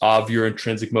elements of your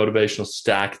intrinsic motivational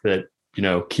stack that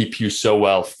keep you so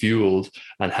well fueled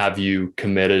and have you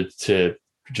committed to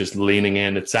just leaning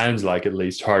in, it sounds like, at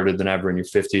least harder than ever in your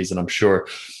 50s. And I'm sure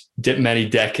many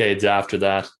decades after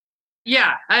that.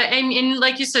 Yeah. And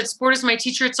like you said, sport is my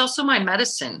teacher. It's also my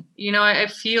medicine. I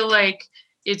feel like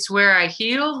it's where I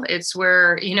heal. It's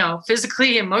where,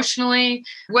 physically, emotionally.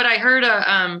 What I heard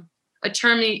a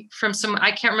term from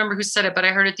I can't remember who said it, but I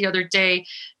heard it the other day,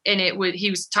 and he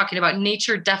was talking about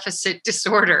nature deficit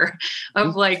disorder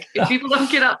of like, if people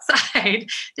don't get outside,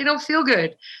 they don't feel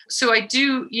good. So I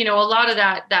do, a lot of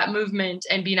that movement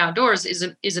and being outdoors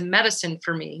is a medicine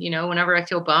for me. Whenever I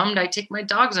feel bummed, I take my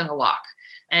dogs on a walk.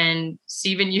 And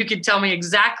Stephen, you can tell me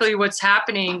exactly what's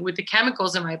happening with the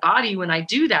chemicals in my body when I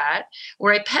do that,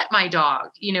 or I pet my dog,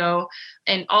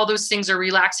 and all those things are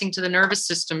relaxing to the nervous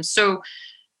system. So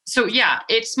yeah,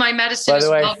 it's my medicine. By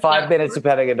the way, 5 minutes of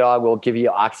petting a dog will give you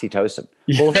oxytocin.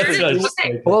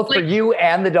 Both for you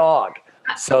and the dog.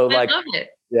 So I love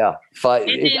it. Yeah.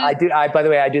 I do. By the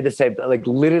way, I do the same. Like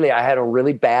literally, I had a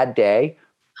really bad day.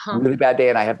 Really bad day,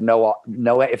 and I have no.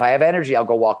 If I have energy, I'll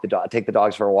go walk the dog, take the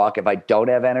dogs for a walk. If I don't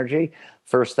have energy,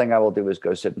 first thing I will do is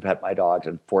go sit and pet my dogs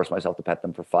and force myself to pet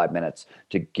them for 5 minutes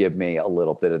to give me a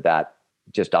little bit of that,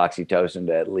 just oxytocin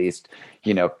to at least,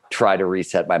 try to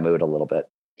reset my mood a little bit.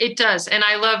 It does, and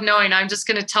I love knowing I'm just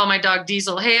going to tell my dog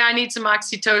Diesel, "Hey, I need some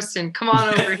oxytocin. Come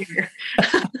on over here."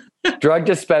 Drug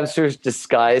dispensers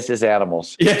disguised as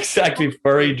animals. Yeah, exactly.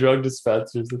 Furry drug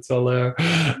dispensers. That's all there.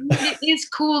 It is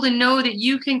cool to know that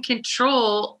you can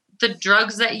control the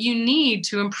drugs that you need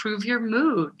to improve your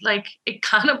mood. Like it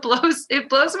kind of blows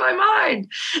my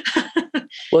mind.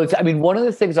 Well, one of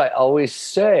the things I always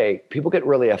say, people get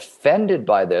really offended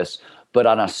by this, but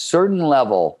on a certain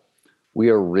level, we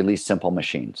are really simple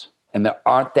machines and there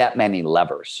aren't that many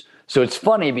levers. So it's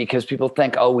funny because people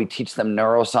think, we teach them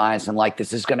neuroscience and like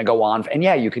this is going to go on. And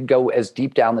yeah, you could go as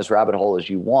deep down this rabbit hole as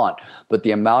you want, but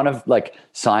the amount of like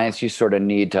science you sort of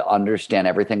need to understand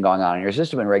everything going on in your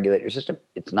system and regulate your system,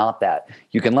 it's not that.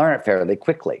 You can learn it fairly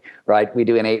quickly, right? We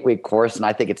do an 8-week course and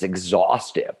I think it's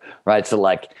exhaustive, right? So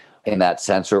like in that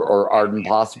sense, or Art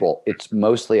Impossible, it's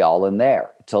mostly all in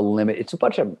there. It's a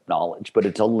bunch of knowledge, but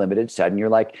it's a limited set. And you're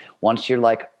like, once you're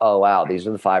like, oh wow, these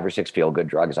are the 5 or 6 feel good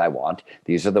drugs I want.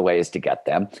 These are the ways to get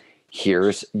them.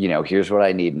 Here's what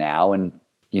I need now. And,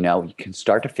 you can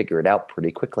start to figure it out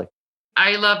pretty quickly.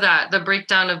 I love that. The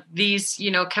breakdown of these,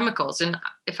 chemicals. And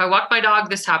if I walk my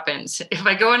dog, this happens. If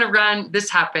I go on a run,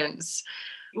 this happens.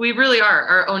 We really are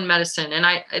our own medicine. And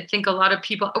I think a lot of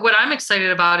people, what I'm excited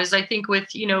about is I think with,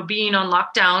 being on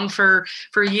lockdown for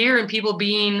a year and people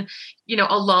being,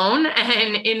 alone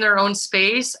and in their own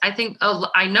space, I think,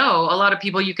 I know a lot of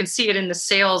people, you can see it in the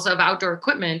sales of outdoor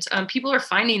equipment. People are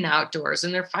finding the outdoors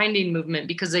and they're finding movement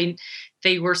because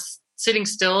they were sitting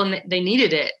still and they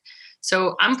needed it.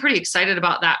 So I'm pretty excited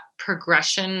about that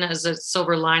progression as a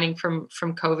silver lining from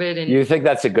COVID. And you think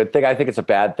that's a good thing? I think it's a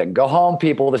bad thing. Go home,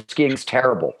 people. The skiing's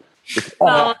terrible.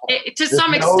 Well, to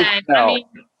some extent,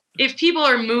 if people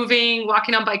are moving,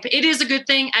 walking on bike, it is a good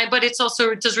thing. But it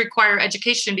does require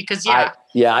education because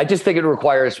I just think it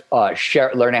requires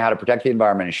learning how to protect the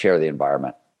environment and share the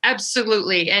environment.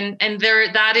 Absolutely. And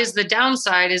that is the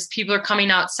downside is people are coming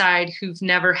outside who've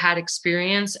never had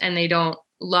experience and they don't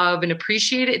love and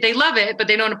appreciate it. They love it, but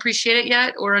they don't appreciate it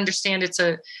yet or understand it's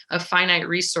a finite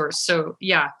resource. So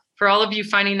yeah, for all of you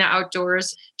finding the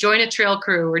outdoors, join a trail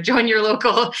crew or join your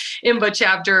local IMBA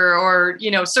chapter or,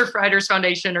 Surf Riders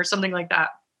Foundation or something like that.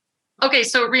 Okay.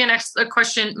 So Ria, next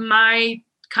question, my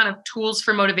kind of tools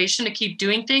for motivation to keep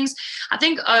doing things. I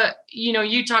think,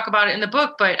 you talk about it in the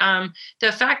book, but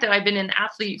the fact that I've been an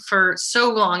athlete for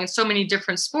so long in so many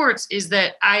different sports is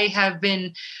that I have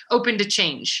been open to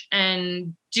change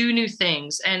and do new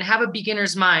things and have a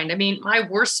beginner's mind. I mean, my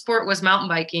worst sport was mountain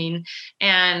biking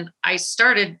and I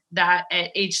started that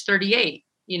at age 38.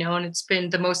 And it's been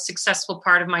the most successful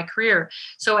part of my career.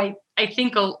 So I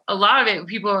think a lot of it,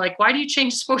 people are like, why do you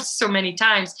change sports so many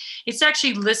times? It's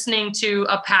actually listening to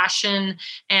a passion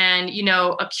and,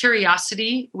 a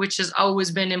curiosity, which has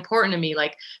always been important to me.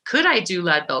 Like, could I do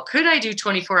Leadville? Could I do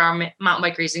 24-hour mountain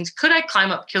bike racing? Could I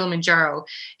climb up Kilimanjaro?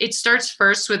 It starts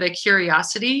first with a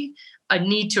curiosity, a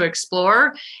need to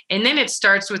explore. And then it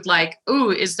starts with like,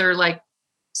 ooh, is there like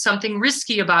something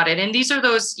risky about it? And these are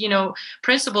those,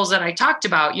 principles that I talked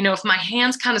about. If my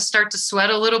hands kind of start to sweat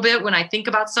a little bit when I think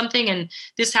about something, and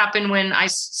this happened when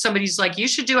somebody's like, you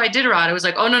should do Iditarod. I was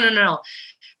like, oh, no.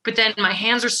 But then my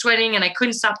hands are sweating and I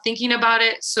couldn't stop thinking about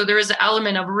it. So there is an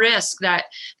element of risk that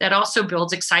also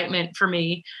builds excitement for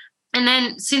me. And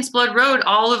then since Blood Road,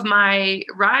 all of my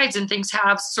rides and things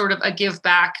have sort of a give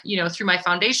back, through my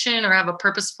foundation, or have a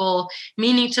purposeful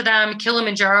meaning to them.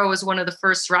 Kilimanjaro was one of the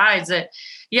first rides that,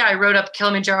 I rode up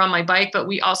Kilimanjaro on my bike, but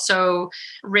we also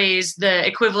raised the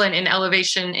equivalent in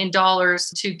elevation in dollars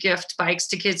to gift bikes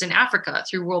to kids in Africa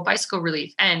through World Bicycle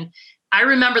Relief. And I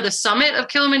remember the summit of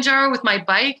Kilimanjaro with my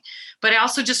bike, but I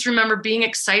also just remember being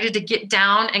excited to get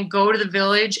down and go to the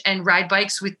village and ride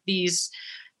bikes with these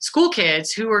school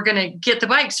kids who were going to get the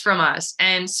bikes from us.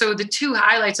 And so the two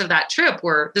highlights of that trip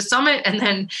were the summit and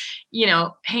then,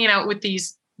 hanging out with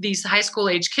these high school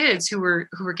age kids who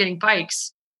were getting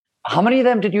bikes. How many of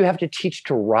them did you have to teach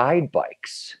to ride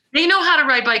bikes? They know how to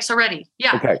ride bikes already.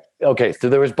 Yeah. Okay. So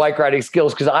there was bike riding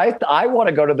skills, because I want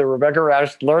to go to the Rebecca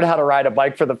Rush Learn How to Ride a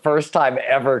Bike for the First Time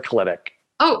Ever clinic.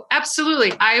 Oh,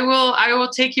 absolutely. I will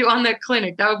take you on that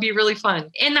clinic. That would be really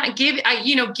fun. And that give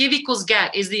equals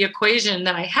get is the equation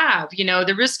that I have.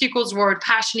 The risk equals reward,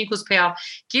 passion equals payoff.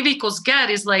 Give equals get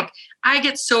is like, I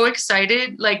get so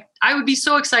excited. Like, I would be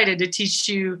so excited to teach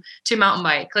you to mountain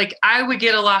bike. Like, I would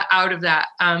get a lot out of that.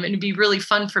 And it'd be really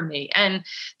fun for me. And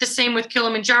the same with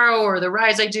Kilimanjaro or the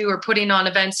rides I do, or putting on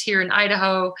events here in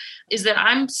Idaho, is that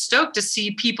I'm stoked to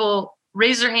see people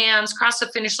raise their hands, cross the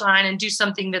finish line, and do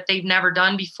something that they've never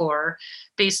done before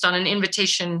based on an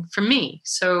invitation from me.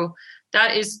 So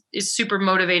that is super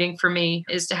motivating for me,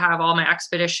 is to have all my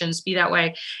expeditions be that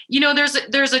way.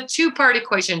 There's a two-part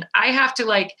equation. I have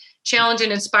to challenge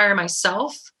and inspire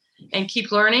myself and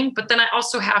keep learning, but then I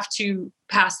also have to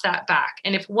pass that back.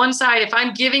 And if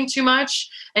I'm giving too much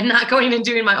and not going and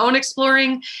doing my own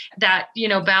exploring, that,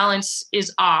 balance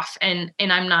is off and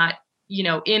I'm not,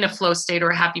 in a flow state or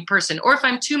a happy person. Or if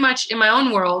I'm too much in my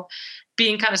own world,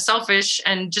 being kind of selfish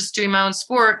and just doing my own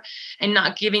sport and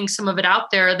not giving some of it out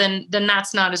there, then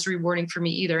that's not as rewarding for me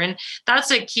either. And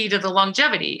that's a key to the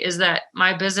longevity, is that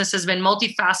my business has been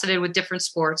multifaceted with different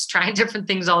sports, trying different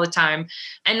things all the time.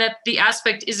 And that the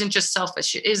aspect isn't just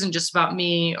selfish. It isn't just about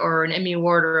me or an Emmy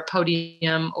Award or a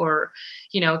podium, or,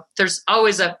 there's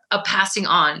always a passing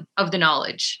on of the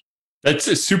knowledge. That's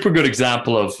a super good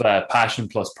example of passion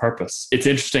plus purpose. It's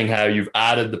interesting how you've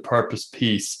added the purpose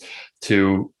piece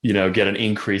to, get an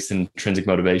increase in intrinsic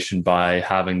motivation by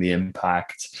having the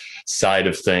impact side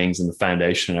of things and the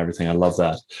foundation and everything. I love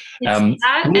that. And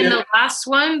the last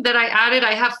one that I added,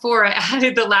 I have 4. I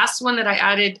added the last one that I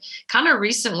added kind of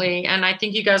recently, and I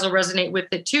think you guys will resonate with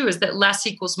it too, is that less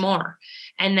equals more.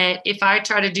 And that if I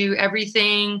try to do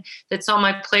everything that's on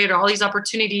my plate or all these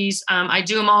opportunities, I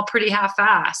do them all pretty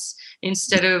half-ass,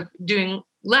 instead of doing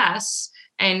less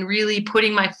and really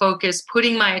putting my focus,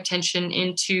 putting my attention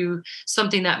into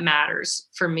something that matters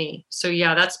for me. So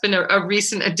that's been a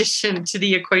recent addition to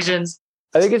the equations.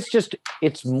 I think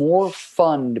it's more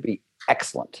fun to be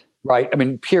excellent, right? I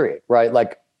mean, period, right?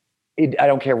 I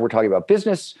don't care if we're talking about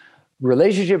business,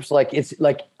 relationships, it's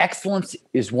like excellence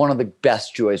is one of the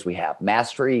best joys we have.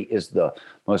 Mastery is the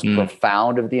most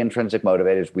profound of the intrinsic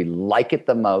motivators. We like it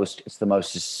the most. It's the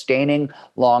most sustaining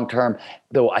long-term,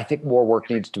 though I think more work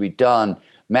needs to be done.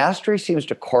 Mastery seems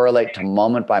to correlate to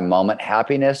moment by moment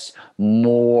happiness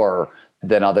more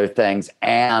than other things,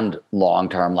 and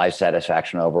long-term life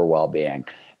satisfaction over well-being.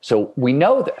 So we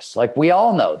know this, we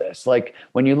all know this.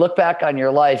 When you look back on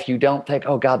your life, you don't think,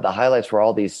 oh God, the highlights were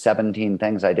all these 17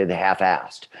 things I did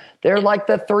half-assed. They're like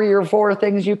the 3 or 4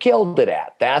 things you killed it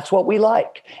at. That's what we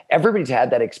like. Everybody's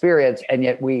had that experience, and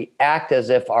yet we act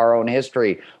as if our own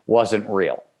history wasn't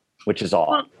real, which is all.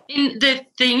 Well, and the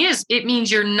thing is, it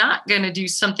means you're not going to do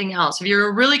something else. If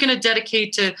you're really going to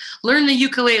dedicate to learn the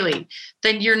ukulele,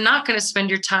 then you're not going to spend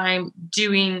your time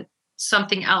doing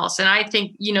something else. And I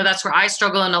think, that's where I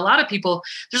struggle. And a lot of people,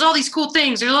 there's all these cool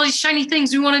things. There's all these shiny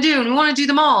things we want to do, and we want to do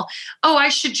them all. Oh, I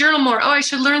should journal more. Oh, I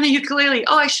should learn the ukulele.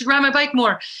 Oh, I should ride my bike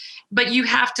more. But you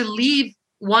have to leave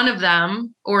one of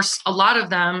them or a lot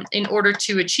of them in order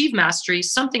to achieve mastery.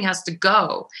 Something has to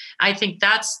go. I think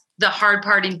that's the hard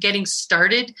part in getting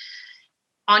started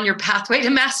on your pathway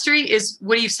to mastery, is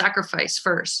what do you sacrifice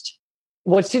first?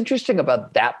 What's interesting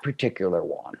about that particular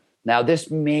one, now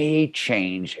this may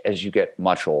change as you get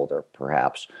much older,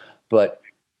 perhaps, but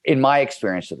in my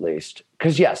experience at least,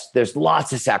 because yes, there's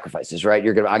lots of sacrifices, right?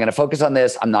 I'm going to focus on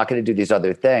this. I'm not going to do these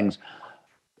other things.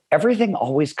 Everything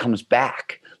always comes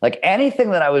back.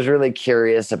 Anything that I was really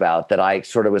curious about, that I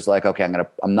sort of was like, okay,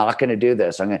 I'm not going to do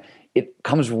this. It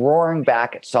comes roaring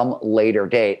back at some later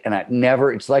date. And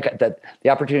it's like that the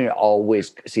opportunity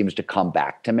always seems to come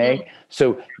back to me.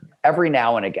 So every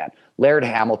now and again, Laird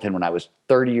Hamilton, when I was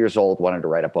 30 years old, wanted to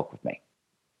write a book with me.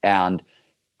 And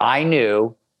I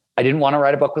knew I didn't want to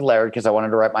write a book with Laird because I wanted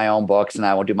to write my own books and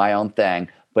I would do my own thing.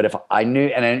 But if I knew,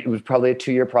 and it was probably a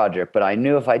 2-year project, but I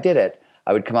knew if I did it,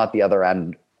 I would come out the other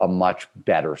end a much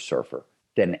better surfer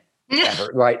than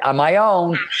ever, right? On my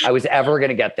own, I was ever going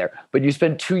to get there. But you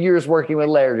spend 2 years working with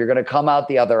Laird, you're going to come out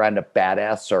the other end a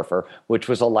badass surfer, which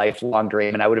was a lifelong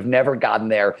dream. And I would have never gotten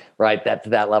there, right? To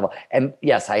that level. And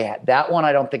yes, I had that one.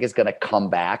 I don't think is going to come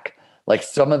back. Like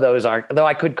some of those aren't, though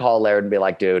I could call Laird and be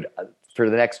like, dude, for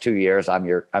the next 2 years, I'm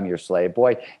your slave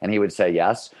boy. And he would say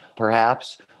yes,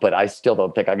 perhaps, but I still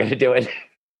don't think I'm going to do it.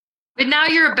 But now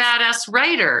you're a badass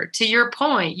writer. To your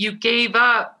point, you gave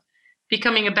up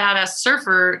becoming a badass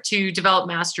surfer to develop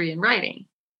mastery in writing.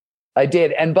 I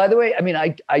did. And by the way, I mean,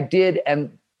 I did.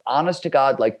 And honest to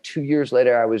God, like 2 years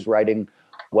later, I was writing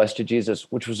West to Jesus,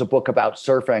 which was a book about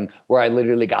surfing where I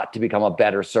literally got to become a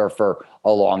better surfer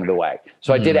along the way.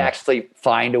 So I did actually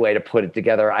find a way to put it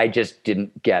together. I just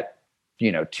didn't get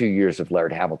 2 years of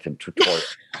Laird Hamilton tutorial.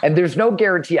 And there's no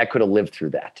guarantee I could have lived through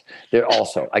that.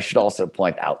 I should also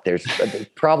point out, they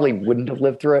probably wouldn't have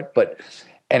lived through it, but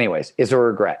anyways, it's a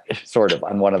regret, sort of.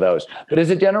 I'm one of those. But as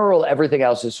a general rule, everything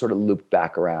else is sort of looped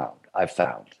back around, I've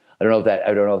found. I don't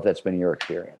know if that's been your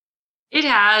experience. It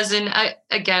has. And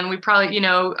again, we probably,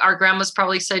 our grandmas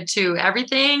probably said too,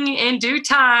 everything in due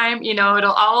time,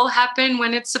 it'll all happen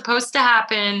when it's supposed to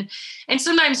happen. And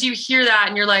sometimes you hear that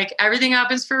and you're like, everything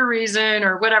happens for a reason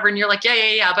or whatever. And you're like,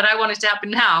 yeah, but I want it to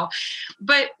happen now.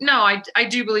 But no, I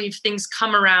do believe things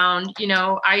come around.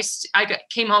 I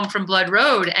came home from Blood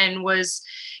Road and was,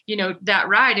 that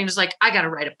ride and was like, I got to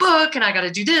write a book and I got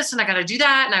to do this and I got to do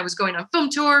that. And I was going on film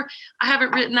tour. I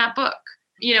haven't written that book.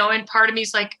 And part of me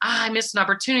is like, I missed an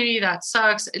opportunity. That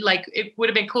sucks. Like, it would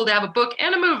have been cool to have a book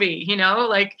and a movie,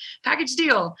 like package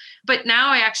deal. But now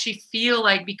I actually feel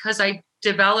like because I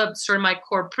developed sort of my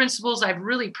core principles, I've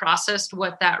really processed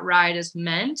what that ride has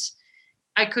meant.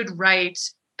 I could write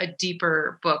a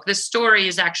deeper book. The story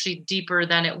is actually deeper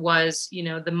than it was,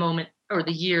 the moment or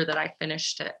the year that I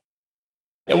finished it.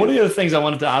 And one of the other things I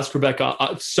wanted to ask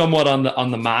Rebecca, somewhat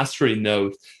on the mastery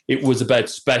note, it was about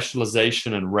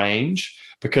specialization and range.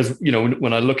 Because,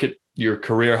 when I look at your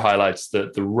career highlights,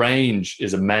 the range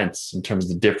is immense in terms of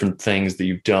the different things that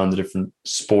you've done, the different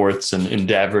sports and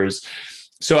endeavors.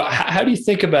 So how do you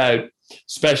think about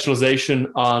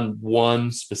specialization on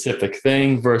one specific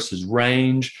thing versus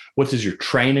range? What does your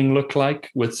training look like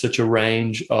with such a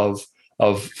range of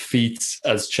feats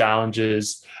as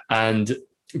challenges? And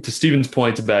to Stephen's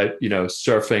point about,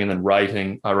 surfing and then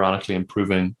writing, ironically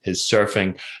improving his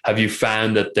surfing, have you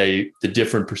found that the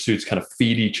different pursuits kind of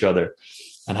feed each other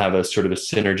and have a sort of a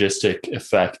synergistic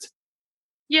effect?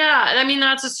 Yeah, I mean,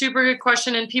 that's a super good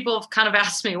question. And people have kind of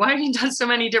asked me, why have you done so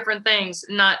many different things?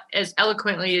 Not as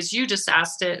eloquently as you just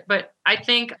asked it. But I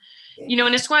think,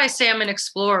 and it's why I say I'm an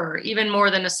explorer, even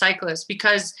more than a cyclist,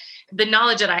 because the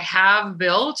knowledge that I have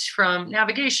built from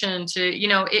navigation to,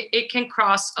 it can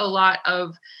cross a lot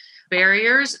of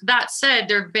barriers. That said,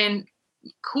 there have been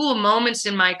cool moments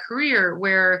in my career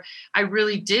where I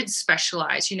really did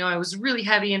specialize. I was really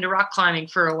heavy into rock climbing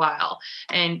for a while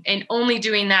and only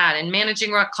doing that and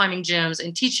managing rock climbing gyms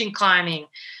and teaching climbing.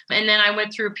 And then I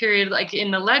went through a period like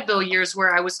in the Leadville years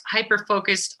where I was hyper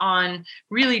focused on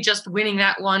really just winning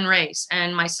that one race.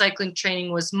 And my cycling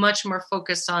training was much more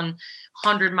focused on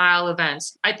 100-mile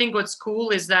events. I think what's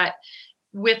cool is that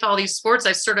with all these sports,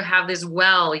 I sort of have this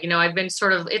I've been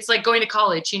it's like going to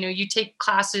college, you take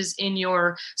classes in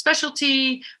your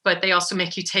specialty, but they also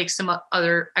make you take some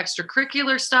other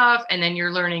extracurricular stuff. And then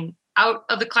you're learning out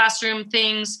of the classroom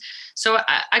things. So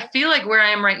I feel like where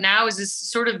I am right now is this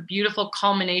sort of beautiful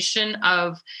culmination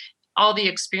of all the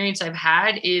experience I've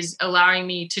had is allowing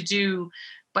me to do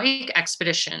bike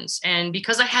expeditions. And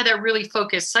because I had that really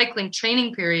focused cycling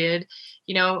training period,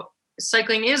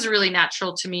 cycling is really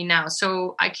natural to me now.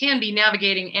 So I can be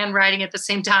navigating and riding at the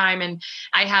same time. And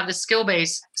I have the skill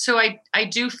base. So I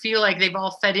do feel like they've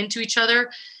all fed into each other.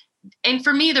 And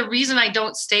for me, the reason I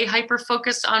don't stay hyper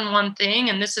focused on one thing,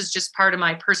 and this is just part of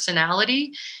my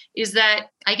personality, is that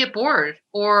I get bored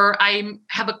or I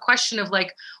have a question of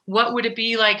like, what would it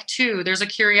be like to? There's a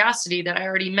curiosity that I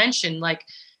already mentioned, like,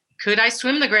 could I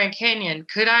swim the Grand Canyon?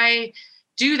 Could I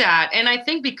do that? And I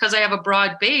think because I have a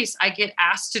broad base, I get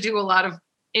asked to do a lot of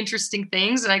interesting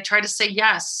things and I try to say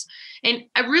yes. And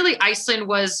Iceland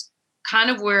was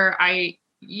kind of where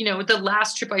the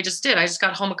last trip I just did, I just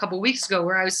got home a couple of weeks ago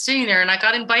where I was sitting there and I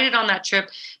got invited on that trip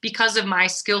because of my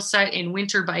skill set in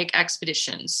winter bike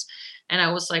expeditions. And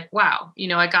I was like, wow,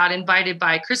 I got invited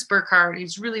by Chris Burkhardt,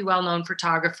 who's a really well-known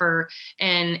photographer,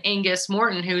 and Angus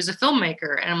Morton, who's a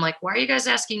filmmaker. And I'm like, why are you guys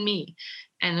asking me?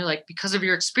 And they're like, because of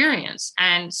your experience.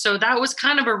 And so that was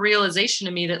kind of a realization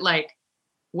to me that like,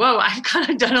 whoa, I've kind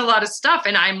of done a lot of stuff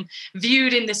and I'm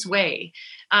viewed in this way.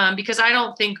 Because I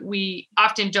don't think we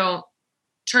often don't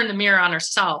turn the mirror on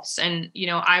ourselves. And,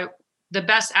 the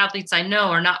best athletes I know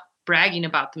are not bragging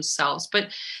about themselves, but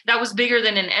that was bigger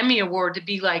than an Emmy award to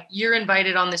be like, you're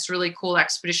invited on this really cool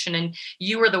expedition and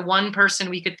you were the one person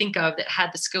we could think of that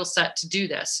had the skill set to do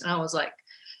this. And I was like,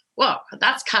 whoa,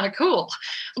 that's kind of cool.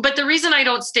 But the reason I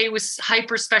don't stay with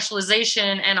hyper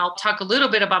specialization, and I'll talk a little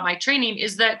bit about my training,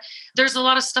 is that there's a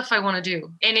lot of stuff I want to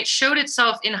do. And it showed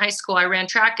itself in high school. I ran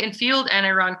track and field and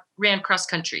I ran cross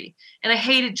country. And I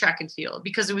hated track and field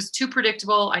because it was too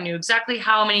predictable. I knew exactly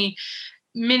how many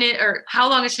minute or how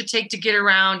long it should take to get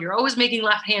around. You're always making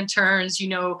left-hand turns.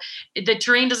 The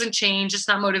terrain doesn't change. It's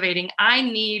not motivating. I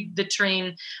need the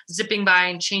terrain zipping by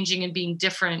and changing and being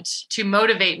different to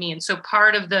motivate me. And so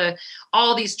part of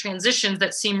all these transitions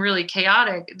that seem really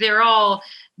chaotic, they're all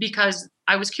because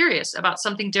I was curious about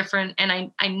something different and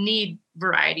I need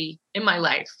variety in my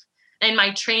life. And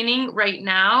my training right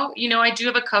now, I do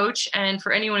have a coach. And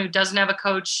for anyone who doesn't have a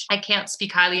coach, I can't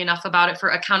speak highly enough about it for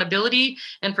accountability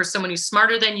and for someone who's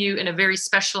smarter than you in a very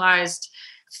specialized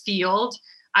field.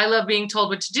 I love being told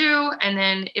what to do. And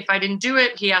then if I didn't do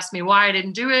it, he asked me why I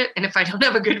didn't do it. And if I don't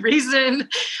have a good reason.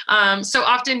 So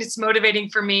often it's motivating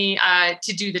for me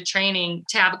to do the training,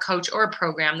 to have a coach or a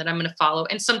program that I'm going to follow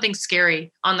and something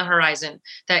scary on the horizon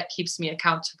that keeps me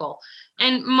accountable.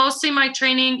 And mostly my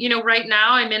training, right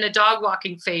now I'm in a dog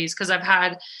walking phase because I've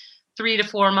had 3 to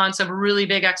 4 months of really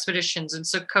big expeditions. And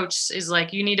so coach is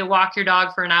like, you need to walk your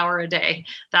dog for an hour a day.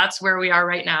 That's where we are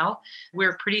right now.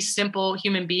 We're pretty simple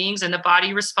human beings and the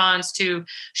body responds to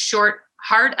short,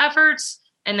 hard efforts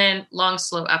and then long,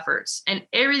 slow efforts. And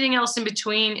everything else in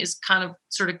between is kind of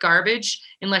sort of garbage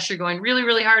unless you're going really,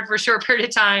 really hard for a short period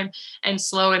of time and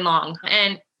slow and long.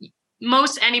 And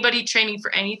most anybody training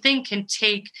for anything can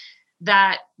take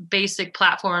that basic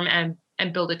platform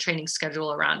and build a training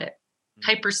schedule around it.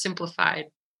 Hyper simplified.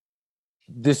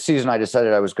 This season, I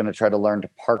decided I was going to try to learn to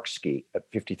park ski at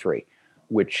 53,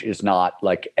 which is not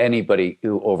like anybody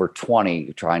who over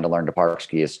 20 trying to learn to park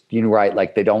ski is, right?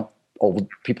 Like old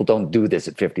people don't do this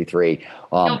at 53.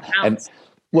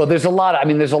 There's a lot,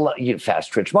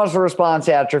 fast twitch muscle response,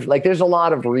 atrophy, like there's a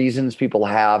lot of reasons people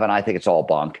have, and I think it's all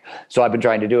bunk. So I've been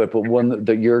trying to do it. But when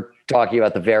you're talking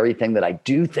about the very thing that I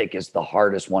do think is the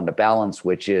hardest one to balance,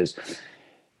 which is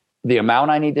the amount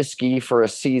I need to ski for a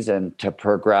season to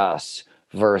progress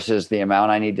versus the amount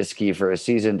I need to ski for a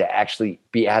season to actually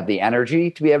have the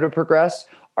energy to be able to progress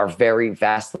are very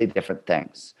vastly different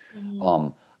things. Mm-hmm.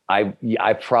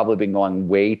 I've probably been going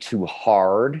way too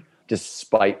hard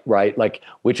despite, right? Like,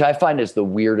 which I find is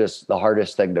the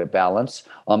hardest thing to balance.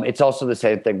 It's also the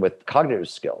same thing with cognitive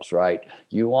skills, right?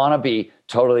 You want to be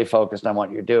totally focused on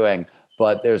what you're doing,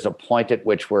 but there's a point at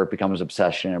which where it becomes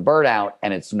obsession and burnout,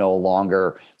 and it's no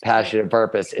longer passion and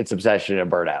purpose, it's obsession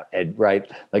and burnout, right?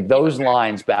 Like those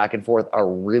lines back and forth are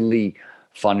really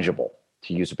fungible,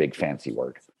 to use a big fancy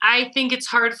word. I think it's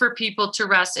hard for people to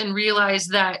rest and realize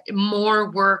that more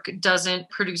work doesn't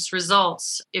produce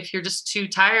results if you're just too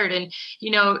tired. And,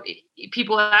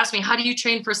 people ask me, how do you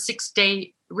train for a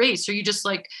 6-day race? Are you just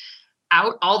like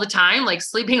out all the time, like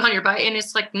sleeping on your bike? And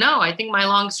it's like, no, I think my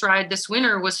longest ride this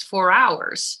winter was 4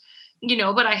 hours,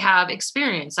 but I have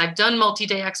experience. I've done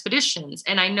multi-day expeditions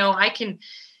and I know I can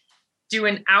do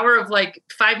an hour of like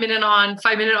 5-minute on,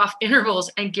 5-minute off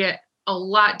intervals and get a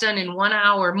lot done in 1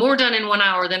 hour, more done in 1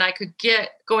 hour than I could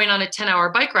get going on a 10-hour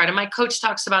bike ride. And my coach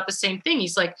talks about the same thing.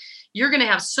 He's like, you're going to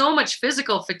have so much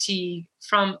physical fatigue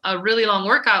from a really long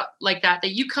workout like that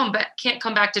you can't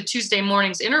come back to Tuesday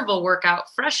morning's interval workout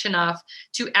fresh enough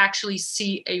to actually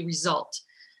see a result.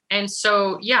 And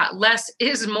so, less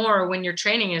is more when you're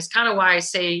training. Is kind of why I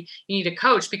say you need a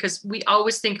coach, because we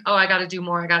always think, oh, I got to do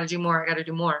more.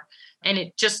 And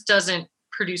it just doesn't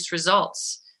produce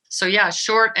results. So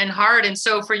short and hard. And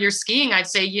so for your skiing, I'd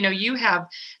say, you have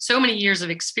so many years of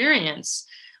experience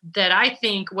that I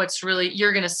think what's really,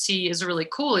 you're going to see is really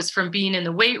cool is from being in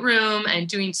the weight room and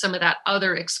doing some of that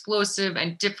other explosive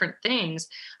and different things.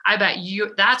 I bet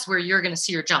that's where you're going to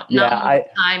see your jump. The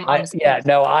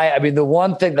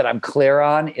one thing that I'm clear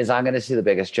on is I'm going to see the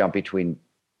biggest jump between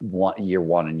year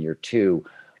 1 and year 2.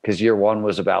 Because year 1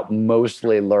 was about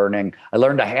mostly learning. I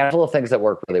learned a handful of things that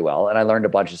work really well, and I learned a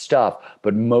bunch of stuff.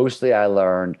 But mostly, I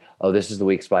learned, this is the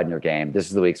weak spot in your game. This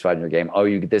is the weak spot in your game.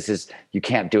 You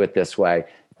can't do it this way.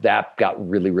 That got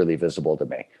really, really visible to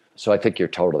me. So I think you're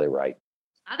totally right.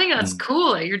 I think that's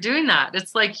cool that you're doing that.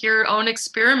 It's like your own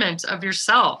experiment of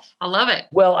yourself. I love it.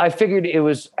 Well, I figured it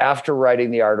was after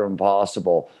writing The Art of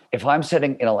Impossible. If I'm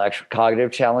setting intellectual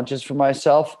cognitive challenges for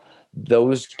myself,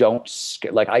 those don't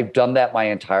like, I've done that my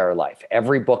entire life.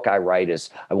 Every book I write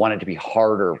I want it to be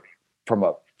harder from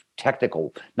a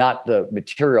technical, not the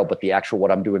material, but the actual,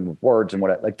 what I'm doing with words and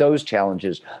like those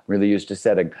challenges I'm really used to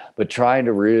setting, but trying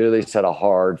to really set a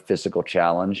hard physical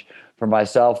challenge for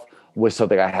myself was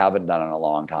something I haven't done in a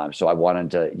long time. So I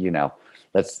wanted to,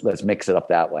 let's mix it up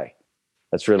that way.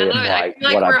 That's really I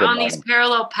feel like we're on these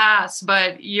parallel paths,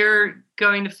 but you're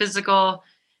going to physical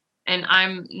and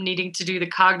I'm needing to do the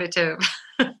cognitive.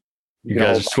 You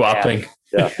guys are swapping.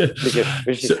 Yeah.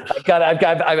 I've got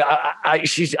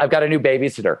a new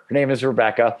babysitter. Her name is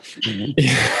Rebecca. We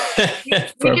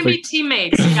can be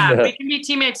teammates. Yeah, we can be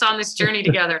teammates on this journey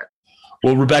together.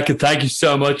 Well, Rebecca, thank you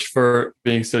so much for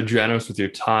being so generous with your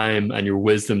time and your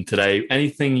wisdom today.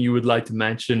 Anything you would like to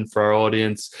mention for our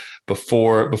audience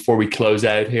before we close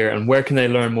out here? And where can they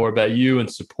learn more about you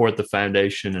and support the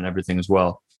foundation and everything as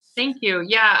well? Thank you.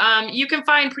 Yeah, you can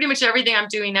find pretty much everything I'm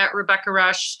doing at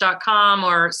RebeccaRusch.com,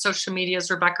 or social media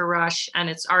is Rebecca Rusch, and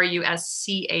it's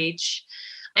RUSCH.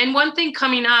 And one thing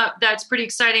coming up that's pretty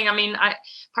exciting,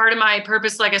 part of my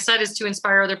purpose, like I said, is to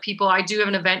inspire other people. I do have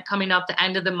an event coming up the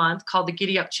end of the month called the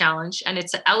Giddy Up Challenge, and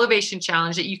it's an elevation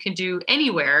challenge that you can do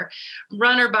anywhere,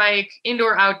 run or bike,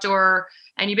 indoor, outdoor,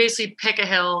 and you basically pick a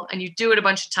hill and you do it a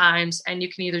bunch of times, and you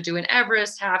can either do an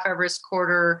Everest, half Everest,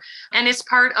 quarter, and it's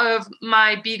part of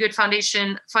my Be Good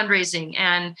Foundation fundraising.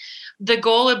 And the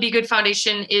goal of Be Good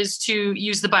Foundation is to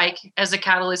use the bike as a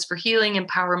catalyst for healing,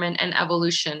 empowerment, and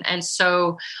evolution. And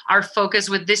so our focus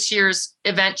with this year's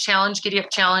event challenge, Giddy Up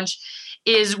Challenge,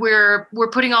 is we're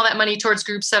putting all that money towards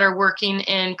groups that are working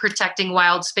in protecting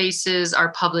wild spaces,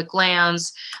 our public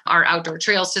lands, our outdoor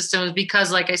trail systems,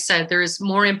 because like I said, there is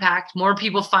more impact, more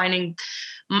people finding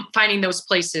those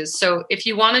places. So if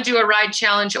you want to do a ride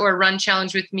challenge or a run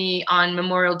challenge with me on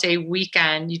Memorial Day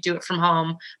weekend, you do it from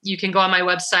home, you can go on my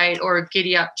website or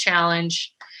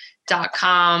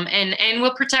giddyupchallenge.com and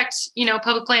we'll protect,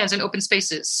 public lands and open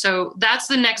spaces. So that's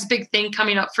the next big thing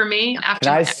coming up for me. After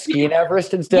Can I ski in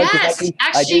Everest instead? Yes,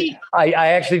 I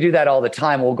actually do that all the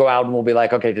time. We'll go out and we'll be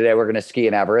like, okay, today we're going to ski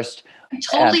in Everest.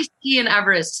 Totally ski in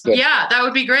Everest. Yeah, that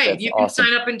would be great. That's you can awesome.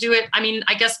 sign up and do it.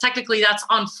 I guess technically that's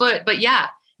on foot, but yeah,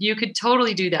 you could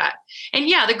totally do that. And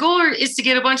yeah, the goal is to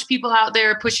get a bunch of people out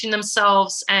there pushing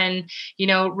themselves and,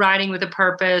 riding with a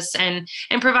purpose and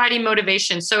providing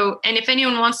motivation. So, and if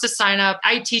anyone wants to sign up,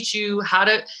 I teach you how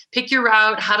to pick your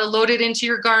route, how to load it into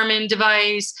your Garmin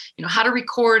device, how to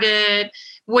record it,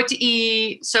 what to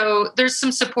eat. So there's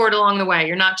some support along the way.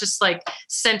 You're not just like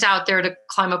sent out there to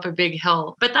climb up a big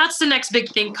hill. But that's the next big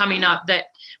thing coming up that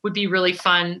would be really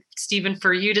fun, Stephen,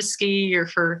 for you to ski or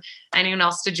for anyone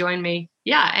else to join me.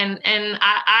 Yeah, and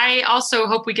I also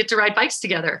hope we get to ride bikes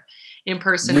together in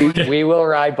person. We will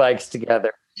ride bikes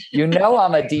together.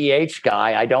 I'm a DH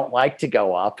guy. I don't like to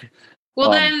go up. Well,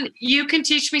 then you can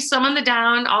teach me some on the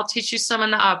down. I'll teach you some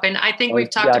on the up. And I think we've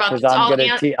talked about this.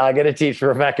 I'm going to teach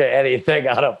Rebecca anything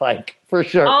on a bike for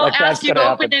sure. I'll ask you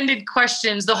open-ended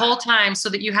questions the whole time so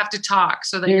that you have to talk.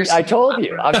 So that I told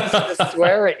you, I'm just going to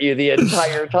swear at you the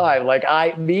entire time.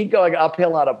 Like me going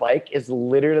uphill on a bike is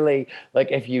literally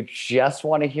like, if you just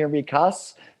want to hear me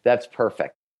cuss, that's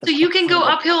perfect. So you can go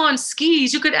uphill on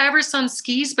skis. You could Everest on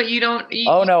skis, but you don't.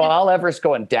 No, I'll Everest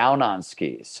going down on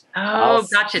skis. Oh,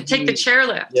 gotcha. Take the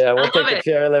chairlift. Yeah, we'll take the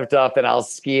chairlift up and I'll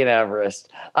ski in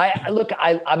Everest.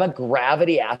 I'm a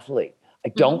gravity athlete.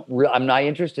 My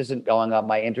interest isn't going up.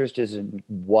 My interest is in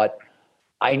what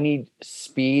I need.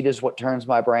 Speed is what turns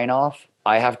my brain off.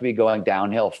 I have to be going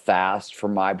downhill fast for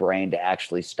my brain to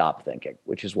actually stop thinking,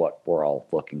 which is what we're all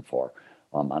looking for.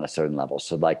 On a certain level.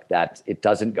 So like that, it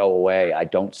doesn't go away. I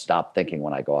don't stop thinking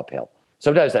when I go uphill.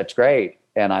 Sometimes that's great.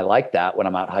 And I like that when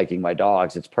I'm out hiking my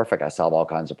dogs. It's perfect. I solve all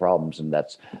kinds of problems and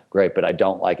that's great. But I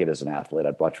don't like it as an athlete.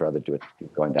 I'd much rather do it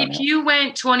going downhill. If you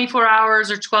went 24 hours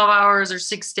or 12 hours or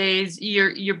 6 days,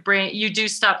 your brain, you do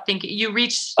stop thinking. You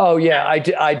reach. Oh yeah,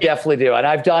 I definitely do. And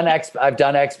I've done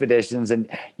expeditions and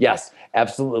yes,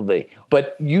 absolutely.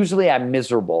 But usually I'm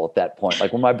miserable at that point.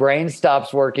 Like when my brain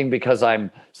stops working because I'm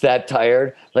that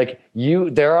tired,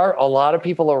 there are a lot of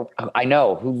people I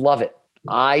know who love it.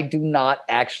 I do not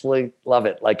actually love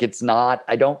it. Like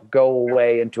I don't go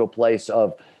away into a place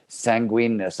of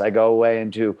sanguineness. I go away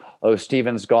into,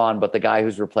 Stephen's gone, but the guy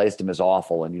who's replaced him is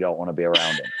awful and you don't want to be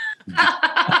around him.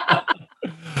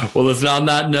 Well, listen, on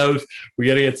that note, we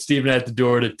got to get Stephen out the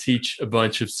door to teach a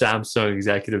bunch of Samsung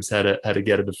executives how to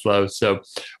get into flow. So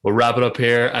we'll wrap it up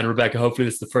here. And Rebecca, hopefully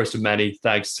this is the first of many.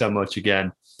 Thanks so much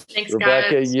again. Thanks,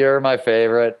 Rebecca, guys. You're my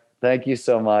favorite. Thank you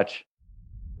so much.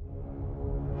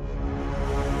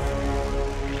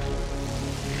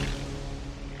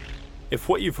 If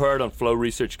what you've heard on Flow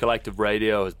Research Collective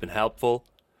Radio has been helpful,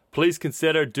 please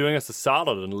consider doing us a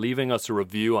solid and leaving us a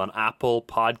review on Apple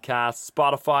Podcasts,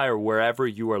 Spotify, or wherever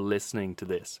you are listening to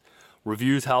this.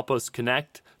 Reviews help us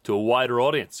connect to a wider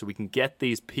audience so we can get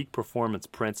these peak performance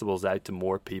principles out to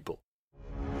more people.